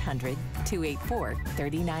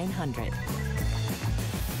 1-800-284-3900.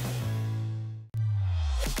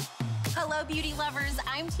 Hello, beauty lovers.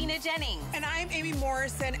 I'm Tina Jennings. And I'm Amy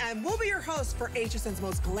Morrison, and we'll be your hosts for HSN's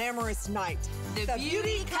most glamorous night, the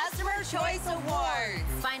Beauty Customer Choice Awards.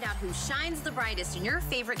 Find out who shines the brightest in your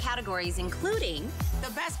favorite categories, including the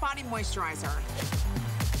best body moisturizer,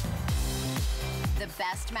 the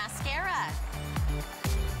best mascara,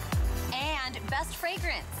 and best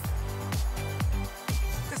fragrance.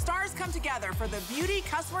 The stars come together for the Beauty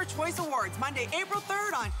Customer Choice Awards, Monday, April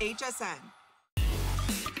 3rd on HSN.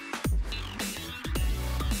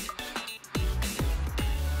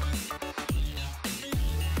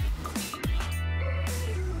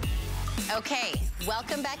 Okay,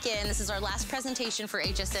 welcome back in. This is our last presentation for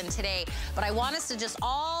HSN Today, but I want us to just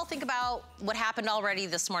all think about what happened already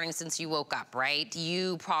this morning since you woke up, right?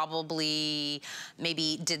 You probably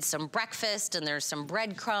maybe did some breakfast and there's some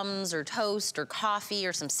breadcrumbs or toast or coffee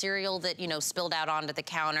or some cereal that, you know, spilled out onto the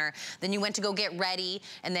counter. Then you went to go get ready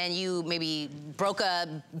and then you maybe broke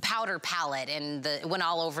a powder palette and it went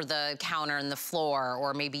all over the counter and the floor,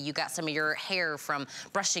 or maybe you got some of your hair from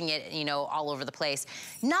brushing it, you know, all over the place.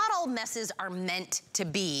 Not all messes are meant to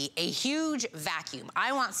be a huge vacuum.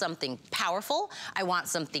 I want something powerful, I want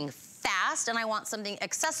something fast, and I want something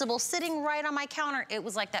accessible sitting right on my counter. It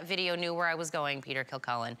was like that video knew where I was going, Peter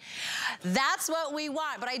Kilcullen. That's what we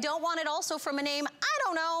want, but I don't want it also from a name, I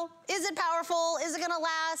don't know. Is it powerful? Is it gonna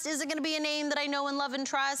last? Is it gonna be a name that I know and love and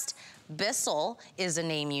trust? Bissell is a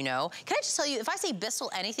name you know. Can I just tell you, if I say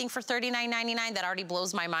Bissell anything for $39.99, that already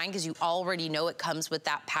blows my mind because you already know it comes with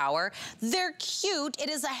that power. They're cute. It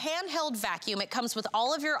is a handheld vacuum. It comes with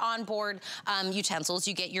all of your onboard utensils.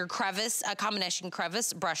 You get your crevice, combination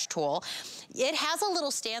crevice brush tool. It has a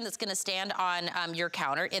little stand that's gonna stand on your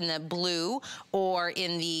counter in the blue or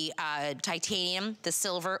in the titanium, the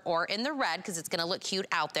silver, or in the red, because it's gonna look cute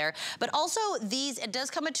out there. But also these, it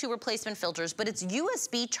does come with 2 replacement filters, but it's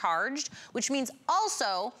USB charged, which means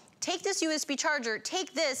also take this USB charger,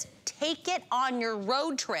 take this, take it on your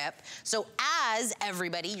road trip. So as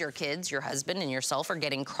everybody, your kids, your husband, and yourself are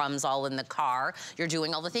getting crumbs all in the car, you're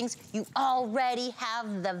doing all the things, you already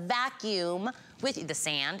have the vacuum with you. The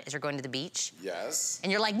sand, as you're going to the beach. Yes.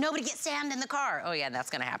 And you're like, nobody gets sand in the car. Oh yeah, that's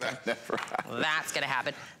gonna happen. That never happens. That's gonna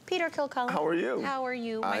happen. Peter Kilcullen. How are you? How are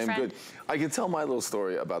you, my friend? I'm good. I can tell my little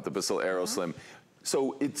story about the Bissell AeroSlim.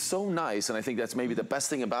 So it's so nice, and I think that's maybe the best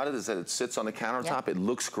thing about it is that it sits on the countertop. It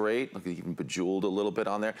looks great. Look, even bejeweled a little bit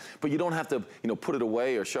on there. But you don't have to, you know, put it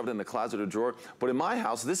away or shove it in the closet or drawer. But in my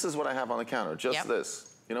house, this is what I have on the counter, just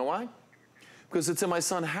this. You know why? Because it's in my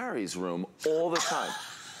son Harry's room all the time.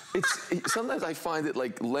 Sometimes I find it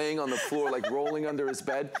like laying on the floor, like rolling under his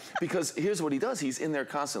bed, because here's what he does. He's in there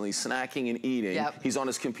constantly snacking and eating. He's on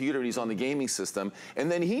his computer and he's on the gaming system.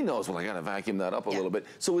 And then he knows, well, I gotta vacuum that up a little bit.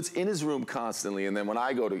 So it's in his room constantly. And then when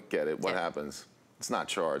I go to get it, what happens? It's not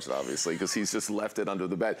charged, obviously, because he's just left it under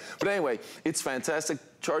the bed. But anyway, it's fantastic.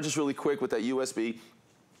 Charges really quick with that USB.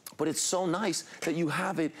 But it's so nice that you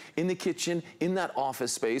have it in the kitchen, in that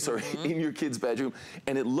office space, or in your kid's bedroom,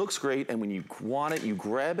 and it looks great, and when you want it, you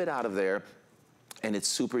grab it out of there, and it's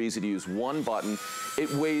super easy to use. One button.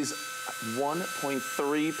 It weighs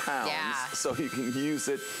 1.3 pounds, so you can use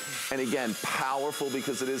it. And again, powerful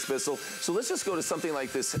because it is Bissell. So let's just go to something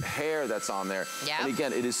like this hair that's on there. And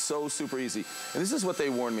again, it is so super easy. And this is what they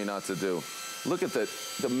warned me not to do. Look at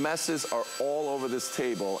the messes are all over this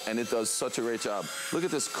table, and it does such a great job. Look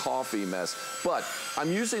at this coffee mess. But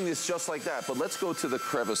I'm using this just like that, but let's go to the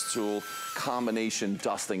crevice tool combination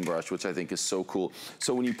dusting brush, which I think is so cool.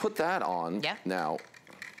 So when you put that on, now,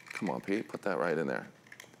 come on, Pete, put that right in there.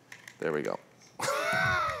 There we go.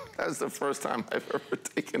 That's the first time I've ever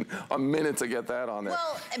taken a minute to get that on there.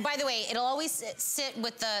 Well, by the way, it'll always sit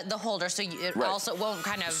with the holder, so it also won't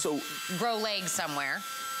kind of grow legs somewhere.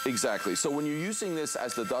 Exactly. So when you're using this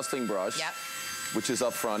as the dusting brush, which is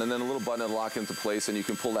up front, and then a little button to lock into place, and you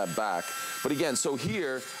can pull that back. But again, so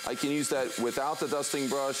here, I can use that without the dusting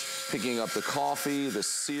brush, picking up the coffee, the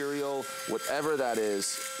cereal, whatever that is.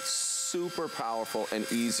 Super powerful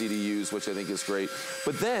and easy to use, which I think is great.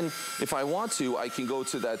 But then, if I want to, I can go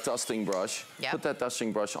to that dusting brush, put that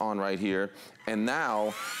dusting brush on right here, and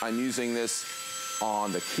now I'm using this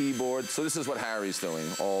on the keyboard. So this is what Harry's doing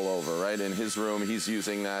all over, right? In his room, he's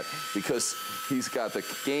using that because he's got the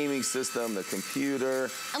gaming system, the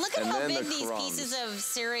computer, and look at how big these pieces of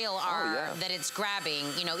cereal are that it's grabbing.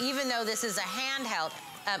 You know, even though this is a handheld.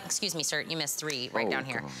 Excuse me, sir, you missed 3 right down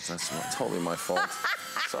here. God, that's totally my fault.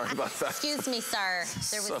 Sorry about that. Excuse me, sir.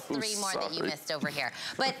 There was 3 more that you missed over here.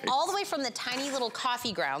 But all the way from the tiny little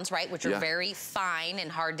coffee grounds, right, which are very fine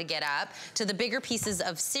and hard to get up, to the bigger pieces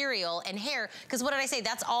of cereal and hair. Because what did I say?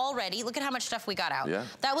 That's already, look at how much stuff we got out.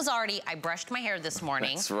 That was already, I brushed my hair this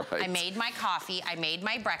morning. That's right. I made my coffee. I made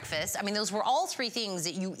my breakfast. I mean, those were all 3 things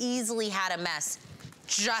that you easily had a mess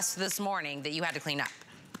just this morning that you had to clean up.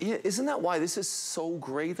 Yeah, isn't that why this is so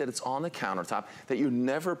great that it's on the countertop, that you're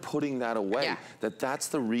never putting that away? That's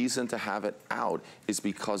the reason to have it out, is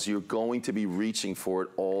because you're going to be reaching for it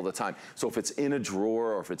all the time. So if it's in a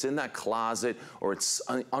drawer, or if it's in that closet, or it's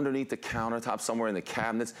underneath the countertop somewhere in the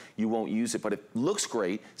cabinets, you won't use it. But it looks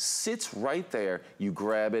great, sits right there, you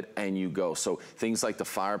grab it and you go. So things like the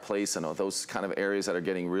fireplace and all those kind of areas that are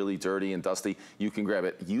getting really dirty and dusty, you can grab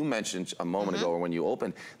it. You mentioned a moment ago, or when you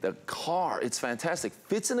opened the car, it's fantastic.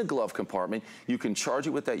 Fits in a glove compartment. You can charge it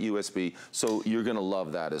with that USB, so you're gonna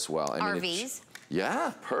love that as well. I mean, RVs?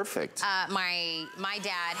 Yeah, perfect. My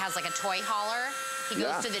dad has like a toy hauler. He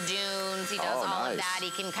goes to the dunes, he does all of that.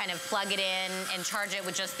 He can kind of plug it in and charge it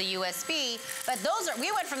with just the USB. But those are,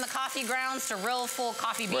 we went from the coffee grounds to real full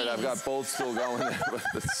coffee beans. Right, I've got both still going there, with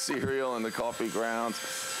the cereal and the coffee grounds.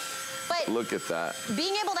 But look at that.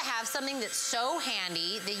 Being able to have something that's so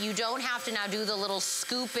handy that you don't have to now do the little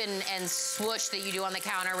scoop and swoosh that you do on the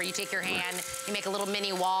counter, where you take your hand, you make a little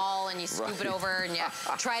mini wall and you scoop it over and you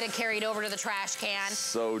try to carry it over to the trash can.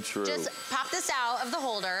 So true. Just pop this out of the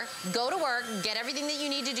holder, go to work, get everything that you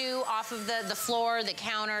need to do off of the floor, the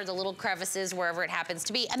counter, the little crevices, wherever it happens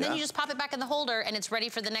to be. And then you just pop it back in the holder and it's ready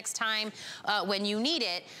for the next time when you need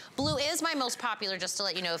it. Blue is my most popular, just to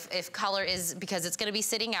let you know, if color is, because it's gonna be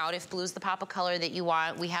sitting out, if blue is the pop of color that you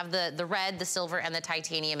want. We have the red, the silver, and the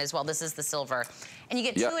titanium as well. This is the silver. And you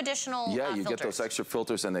get 2 additional filters. You get those extra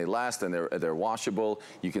filters, and they last, and they're washable.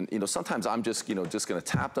 You can, sometimes I'm just, just gonna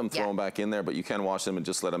tap them, throw them back in there, but you can wash them and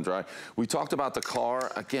just let them dry. We talked about the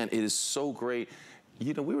car. Again, it is so great.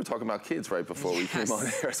 you know, we were talking about kids right before we came on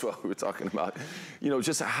air as well. We were talking about, you know,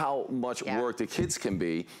 just how much work the kids can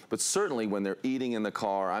be, but certainly when they're eating in the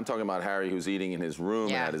car. I'm talking about Harry, who's eating in his room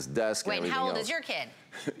and at his desk. Wait, and everything how old else. is your kid?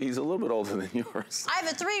 He's a little bit older than yours. I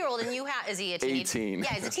have a 3-year-old, and you have, is he a teenager? 18.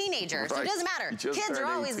 Yeah, he's a teenager, so it Right. doesn't matter. Kids are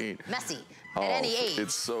always 18. messy at any age.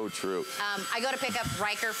 It's so true. I go to pick up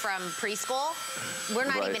Riker from preschool. We're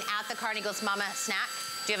not even at the car, and he goes, Mama, snack?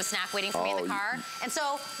 Do you have a snack waiting for me in the car? And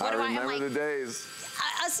so what do I? remember I'm like, the days.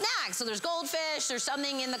 a snack. So there's goldfish, there's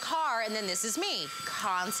something in the car, and then this is me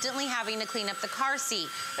constantly having to clean up the car seat.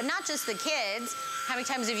 But not just the kids. How many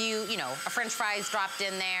times have you know, a French fries dropped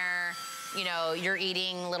in there? You know, you're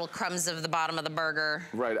eating little crumbs of the bottom of the burger.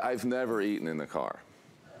 Right, I've never eaten in the car.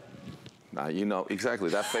 You know, exactly,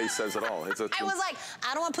 that face says it all. I was like,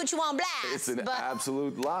 I don't want to put you on blast. It's an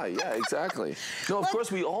absolute lie, yeah, exactly. No, of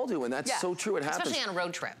course we all do, and that's so true, it happens. Especially on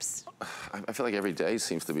road trips. I feel like every day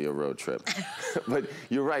seems to be a road trip. But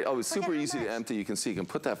you're right, it's super easy to empty. You can see, you can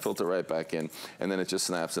put that filter right back in, and then it just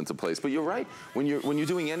snaps into place. But you're right, when you're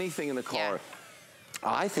doing anything in the car,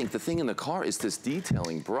 I think the thing in the car is this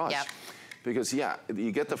detailing brush. Yep. Because,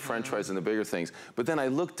 you get the French fries and the bigger things, but then I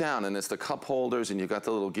look down and it's the cup holders and you got the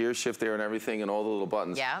little gear shift there and everything and all the little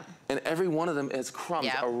buttons. Yeah. And every one of them has crumbs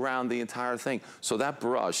around the entire thing. So that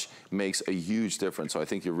brush makes a huge difference. So I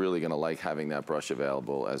think you're really gonna like having that brush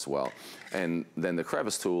available as well. And then the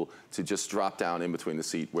crevice tool to just drop down in between the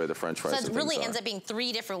seat where the French fries So it really ends up being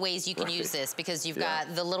 3 different ways you can use this, because you've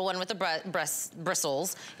got the little one with the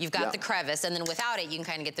bristles, you've got the crevice, and then without it, you can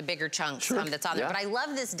kind of get the bigger chunks that's on there. But I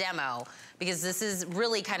love this demo, because this is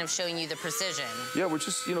really kind of showing you the precision. Yeah, we're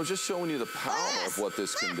just, just showing you the power of what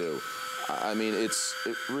this can do. I mean, it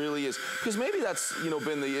really is. Because maybe that's,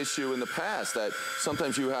 been the issue in the past, that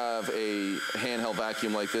sometimes you have a handheld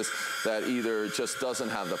vacuum like this that either just doesn't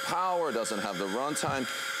have the power, doesn't have the runtime.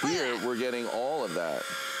 Here, we're getting all of that.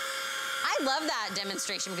 I love that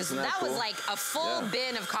demonstration, because that was like a full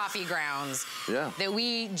bin of coffee grounds that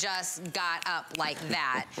we just got up like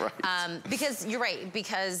that. Because you're right,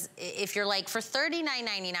 because if you're like, for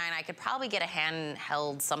 $39.99, I could probably get a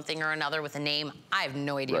handheld something or another with a name. I have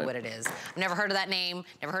no idea what it is. I've never heard of that name,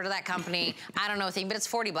 never heard of that company. I don't know a thing, but it's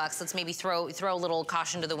 40 bucks. Let's maybe throw a little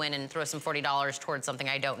caution to the wind and throw some $40 towards something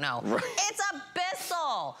I don't know. It's a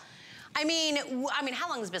Bissell. I mean, how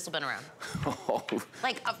long has Bissell been around?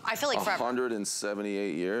 Like, I feel like forever.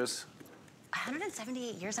 178 years.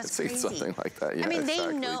 178 years, that's crazy. Something like that, yeah. I mean, they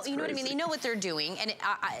know, you know what I mean? They know what they're doing. And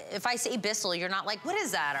if I say Bissell, you're not like, what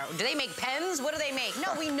is that? Or do they make pens? What do they make?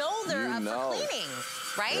 No, we know they're up for cleaning,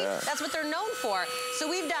 right? Yeah. That's what they're known for. So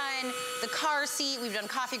we've done the car seat, we've done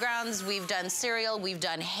coffee grounds, we've done cereal, we've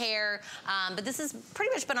done hair. But this has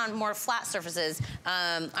pretty much been on more flat surfaces.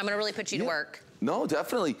 I'm gonna really put you to work. No,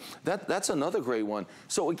 definitely. That's another great one.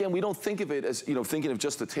 So again, we don't think of it as, thinking of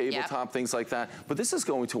just the tabletop, things like that. But this is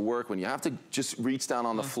going to work when you have to just reach down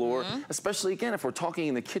on the floor, especially, again, if we're talking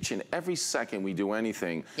in the kitchen. Every second we do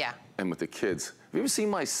anything, and with the kids. Have you ever seen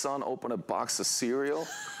my son open a box of cereal?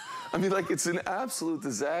 I mean, like, it's an absolute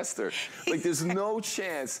disaster. Like, there's no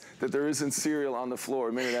chance that there isn't cereal on the floor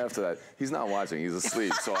a minute after that. He's not watching, he's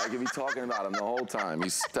asleep, so I could be talking about him the whole time.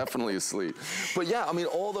 He's definitely asleep. But yeah, I mean,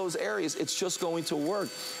 all those areas, it's just going to work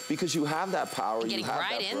because you have that power, you have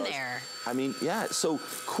that brush. There. I mean, yeah, so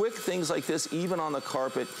quick things like this, even on the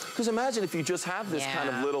carpet. Because imagine if you just have this kind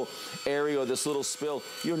of little area or this little spill,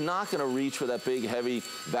 you're not gonna reach for that big, heavy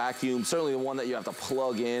vacuum, certainly the one that you have to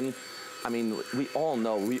plug in. I mean, we all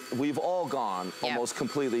know, we've all gone almost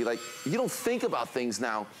completely, like, you don't think about things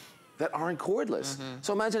now that aren't cordless.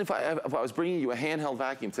 So imagine if I was bringing you a handheld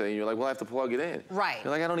vacuum today and you're like, well, I have to plug it in. Right.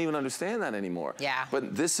 You're like, I don't even understand that anymore. Yeah.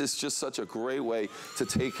 But this is just such a great way to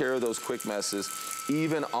take care of those quick messes,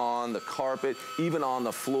 even on the carpet, even on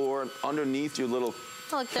the floor, underneath your little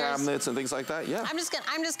cabinets and things like that. Yeah. I'm just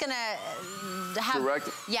gonna have direct.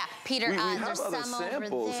 Yeah, Peter. We have there's other some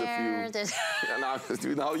samples over there. if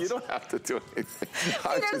you. No, you don't have to do anything.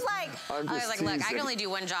 Peter's like, I was like, look, I can only do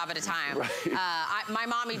one job at a time. My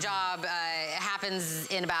mommy job happens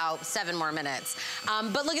in about 7 more minutes.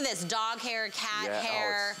 But look at this: dog hair, cat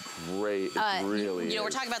hair. Oh, it's great. It really is. We're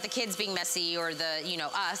talking about the kids being messy, or the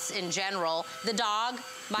us in general. The dog,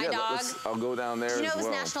 my dog. I'll go down there. Do you know as it was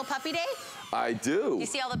well. National Puppy Day? I do. You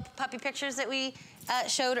see all the puppy pictures that we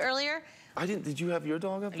showed earlier? I didn't. Did you have your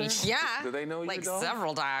dog up there? Yeah. Did they know your dog? Like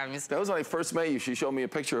several times. That was when I first met you. She showed me a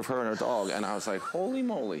picture of her and her dog, and I was like, holy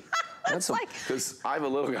moly. That's like, because I have a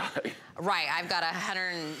little guy. Right, I've got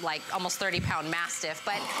almost 30-pound Mastiff,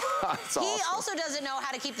 but he also doesn't know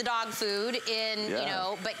how to keep the dog food in,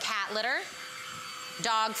 but cat litter.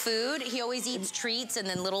 dog food. He always eats treats, and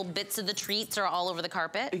then little bits of the treats are all over the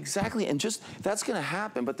carpet. Exactly, and just, that's gonna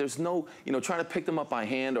happen, but there's no, you know, trying to pick them up by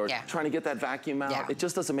hand or trying to get that vacuum out. It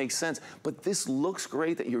just doesn't make sense. But this looks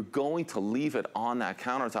great that you're going to leave it on that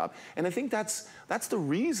countertop. And I think that's the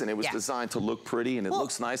reason it was designed to look pretty, and it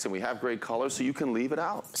looks nice, and we have great colors, so you can leave it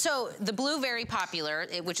out. So the blue, very popular,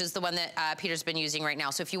 which is the one that Peter's been using right now.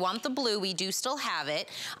 So if you want the blue, we do still have it.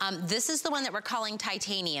 This is the one that we're calling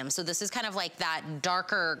titanium. So this is kind of like that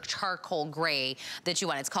darker charcoal gray that you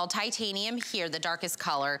want. It's called titanium here, the darkest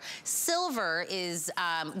color. Silver is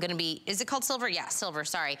gonna be, is it called silver? Yeah, silver,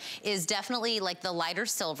 sorry. Is definitely like the lighter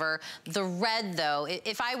silver. The red though,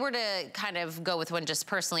 if I were to kind of go with one just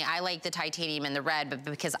personally, I like the titanium and the red, but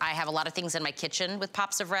because I have a lot of things in my kitchen with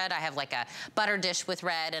pops of red. I have like a butter dish with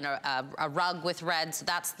red and a rug with red, so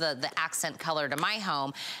that's the accent color to my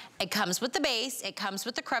home. It comes with the base, it comes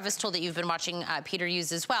with the crevice tool that you've been watching Peter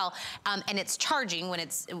use as well, and it's charging when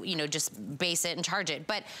it's, you know, just base it and charge it.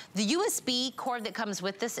 But the USB cord that comes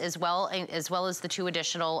with this as well as the 2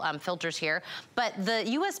 additional filters here, but the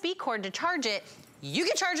USB cord to charge it, you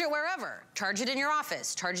can charge it wherever. Charge it in your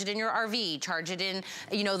office, charge it in your RV, charge it in,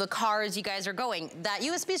 you know, the car as you guys are going. That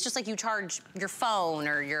USB is just like you charge your phone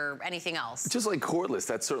or your anything else. Just like cordless,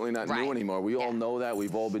 that's certainly not new anymore. We all know that.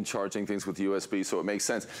 We've all been charging things with USB, so it makes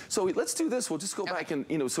sense. So let's do this. We'll just go back and,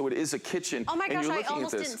 you know, so it is a kitchen. Oh my gosh, I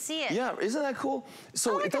almost didn't see it. Yeah, isn't that cool?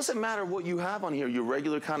 So it doesn't matter what you have on here, your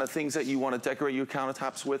regular kind of things that you want to decorate your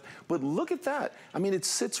countertops with, but look at that. I mean, it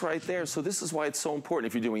sits right there. So this is why it's so important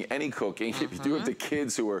if you're doing any cooking, if you do have the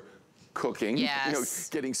kids who are cooking, you know,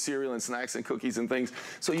 getting cereal and snacks and cookies and things.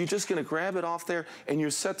 So you're just gonna grab it off there and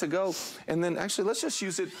you're set to go. And then actually, let's just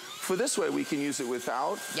use it for this way. We can use it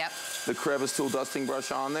without the crevice tool dusting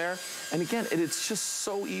brush on there. And again, it's just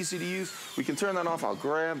so easy to use. We can turn that off. I'll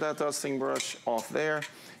grab that dusting brush off there.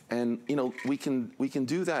 And you know, we can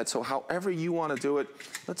do that. So however you want to do it,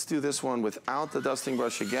 let's do this one without the dusting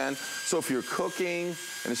brush again. So if you're cooking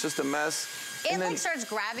and it's just a mess, it like starts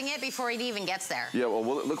grabbing it before it even gets there. Yeah, well,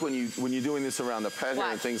 look when you're doing this around the pet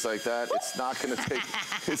hair and things like that, it's not going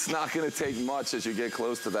to take much as you get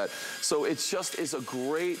close to that. So it just is a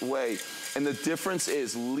great way. And the difference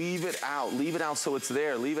is leave it out so it's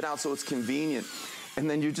there, leave it out so it's convenient, and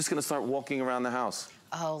then you're just going to start walking around the house.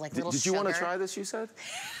 Oh, like little Did you want to try this? You said.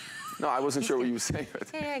 No, I wasn't sure what you were saying.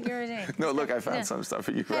 Yeah, you're right. No, look, I found some stuff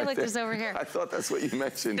for you right look, there. There's over here. I thought that's what you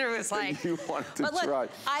mentioned. There was like, you wanted to but look, try.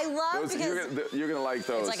 I love those, because you're gonna like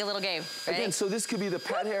those. It's like a little game. Ready? Again, so this could be the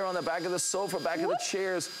pet hair on the back of the sofa, back of the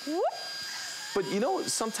chairs. But you know,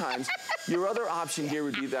 sometimes your other option here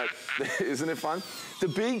would be that, isn't it fun? The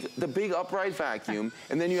big upright vacuum,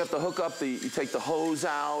 and then you have to hook up you take the hose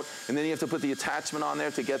out, and then you have to put the attachment on there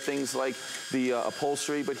to get things like the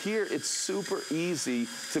upholstery. But here, it's super easy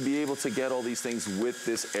to be able to get all these things with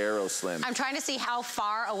this AeroSlim. I'm trying to see how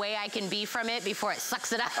far away I can be from it before it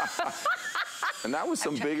sucks it up. And that was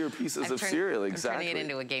some bigger pieces of cereal, exactly. I'm turning it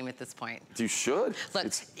into a game at this point. You should. Look,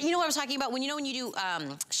 you know what I was talking about? When you do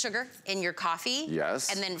sugar in your coffee?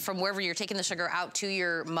 Yes. And then from wherever you're taking the sugar out to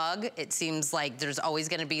your mug, it seems like there's always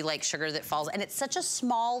gonna be like sugar that falls. And it's such a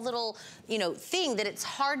small little, you know, thing that it's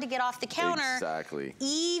hard to get off the counter. Exactly.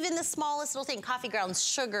 Even the smallest little thing, coffee grounds,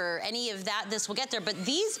 sugar, any of that, this will get there. But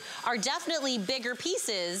these are definitely bigger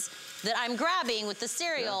pieces that I'm grabbing with the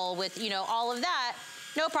cereal, with, you know, all of that.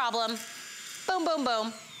 No problem. Boom, boom,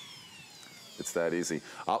 boom. It's that easy.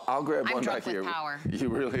 I'll grab one back here. Power. You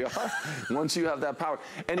really are. Once you have that power.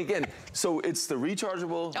 And again, so it's the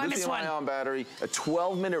rechargeable lithium-ion battery, a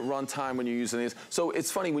 12-minute run time when you're using this. So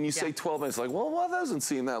it's funny, when you say 12 minutes, like, well, that doesn't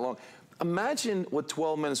seem that long. Imagine what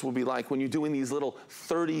 12 minutes will be like when you're doing these little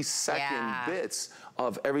 30-second bits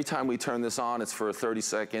of every time we turn this on, it's for 30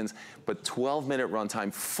 seconds, but 12-minute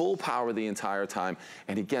runtime, full power the entire time.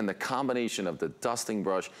 And again, the combination of the dusting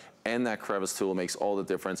brush and that crevice tool makes all the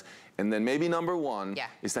difference. And then maybe number one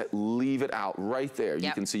is that leave it out right there.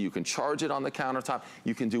 You can see you can charge it on the countertop.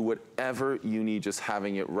 You can do whatever you need, just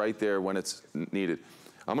having it right there when it's needed.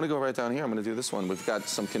 I'm gonna go right down here. I'm gonna do this one. We've got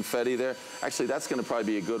some confetti there. Actually, that's gonna probably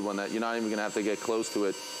be a good one that you're not even gonna have to get close to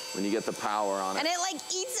it when you get the power on it. And it like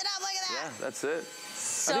eats it up like that. Yeah, that's it.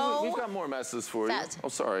 So I think we've got more messes for you. Oh,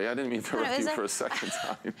 sorry, I didn't mean to interrupt you for a second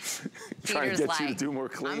time. Trying to get you to do more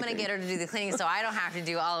cleaning. I'm gonna get her to do the cleaning so I don't have to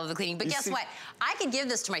do all of the cleaning. But guess what? I could give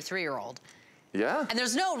this to my 3-year-old. Yeah. And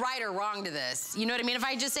there's no right or wrong to this. You know what I mean? If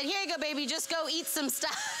I just said, here you go, baby, just go eat some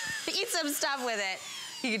stuff, eat some stuff with it,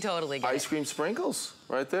 you can totally get Ice cream sprinkles,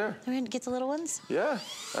 right there. I mean, get the little ones? Yeah,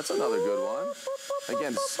 that's another good one.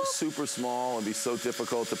 Again, super small and be so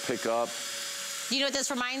difficult to pick up. You know what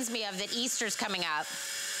this reminds me of? That Easter's coming up.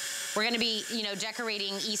 We're gonna be, you know,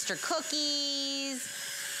 decorating Easter cookies,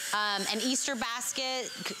 an Easter basket.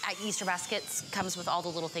 Easter baskets comes with all the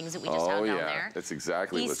little things that we just found down there. That's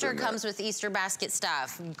exactly what's in there. Easter comes with Easter basket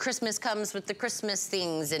stuff. Christmas comes with the Christmas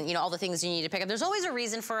things and, you know, all the things you need to pick up. There's always a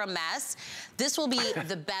reason for a mess. This will be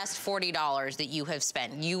the best $40 that you have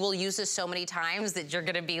spent. You will use this so many times that you're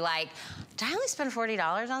gonna be like, did I only spend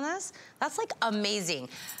 $40 on this? That's like amazing.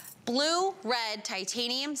 Blue, red,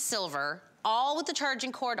 titanium, silver, all with the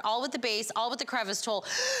charging cord, all with the base, all with the crevice tool,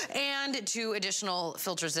 and 2 additional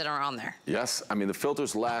filters that are on there. Yes, I mean, the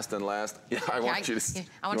filters last and last. Yeah, I want you to...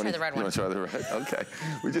 I want to try the red one. You want to try the red? Okay.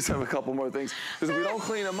 We just have a couple more things. Because if we don't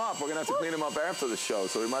clean them up, we're going to have to clean them up after the show,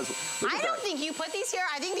 so we might as well... I don't think you put these here.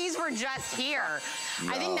 I think these were just here.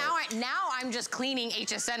 No. I think now I'm just cleaning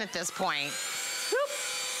HSN at this point.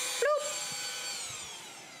 Bloop, bloop.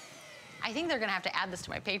 I think they're gonna have to add this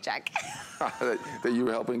to my paycheck. that you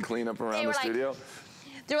were helping clean up around the studio?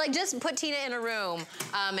 They're like, just put Tina in a room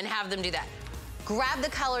and have them do that. Grab the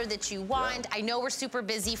color that you want. Yeah. I know we're super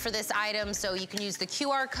busy for this item, so you can use the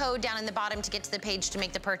QR code down in the bottom to get to the page to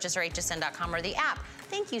make the purchase, or hsn.com or the app.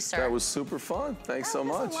 Thank you, sir. That was super fun. Thanks so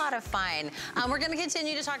much. That was a lot of fun. We're going to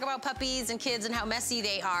continue to talk about puppies and kids and how messy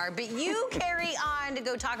they are, but you carry on to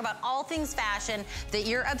go talk about all things fashion that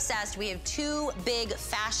you're obsessed. We have 2 big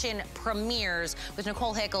fashion premieres with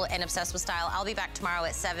Nicole Hickel and Obsessed with Style. I'll be back tomorrow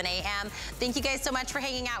at 7 a.m. Thank you guys so much for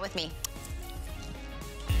hanging out with me.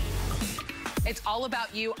 It's all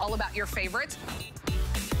about you, all about your favorites.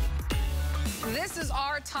 This is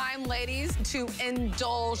our time, ladies, to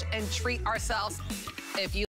indulge and treat ourselves. If you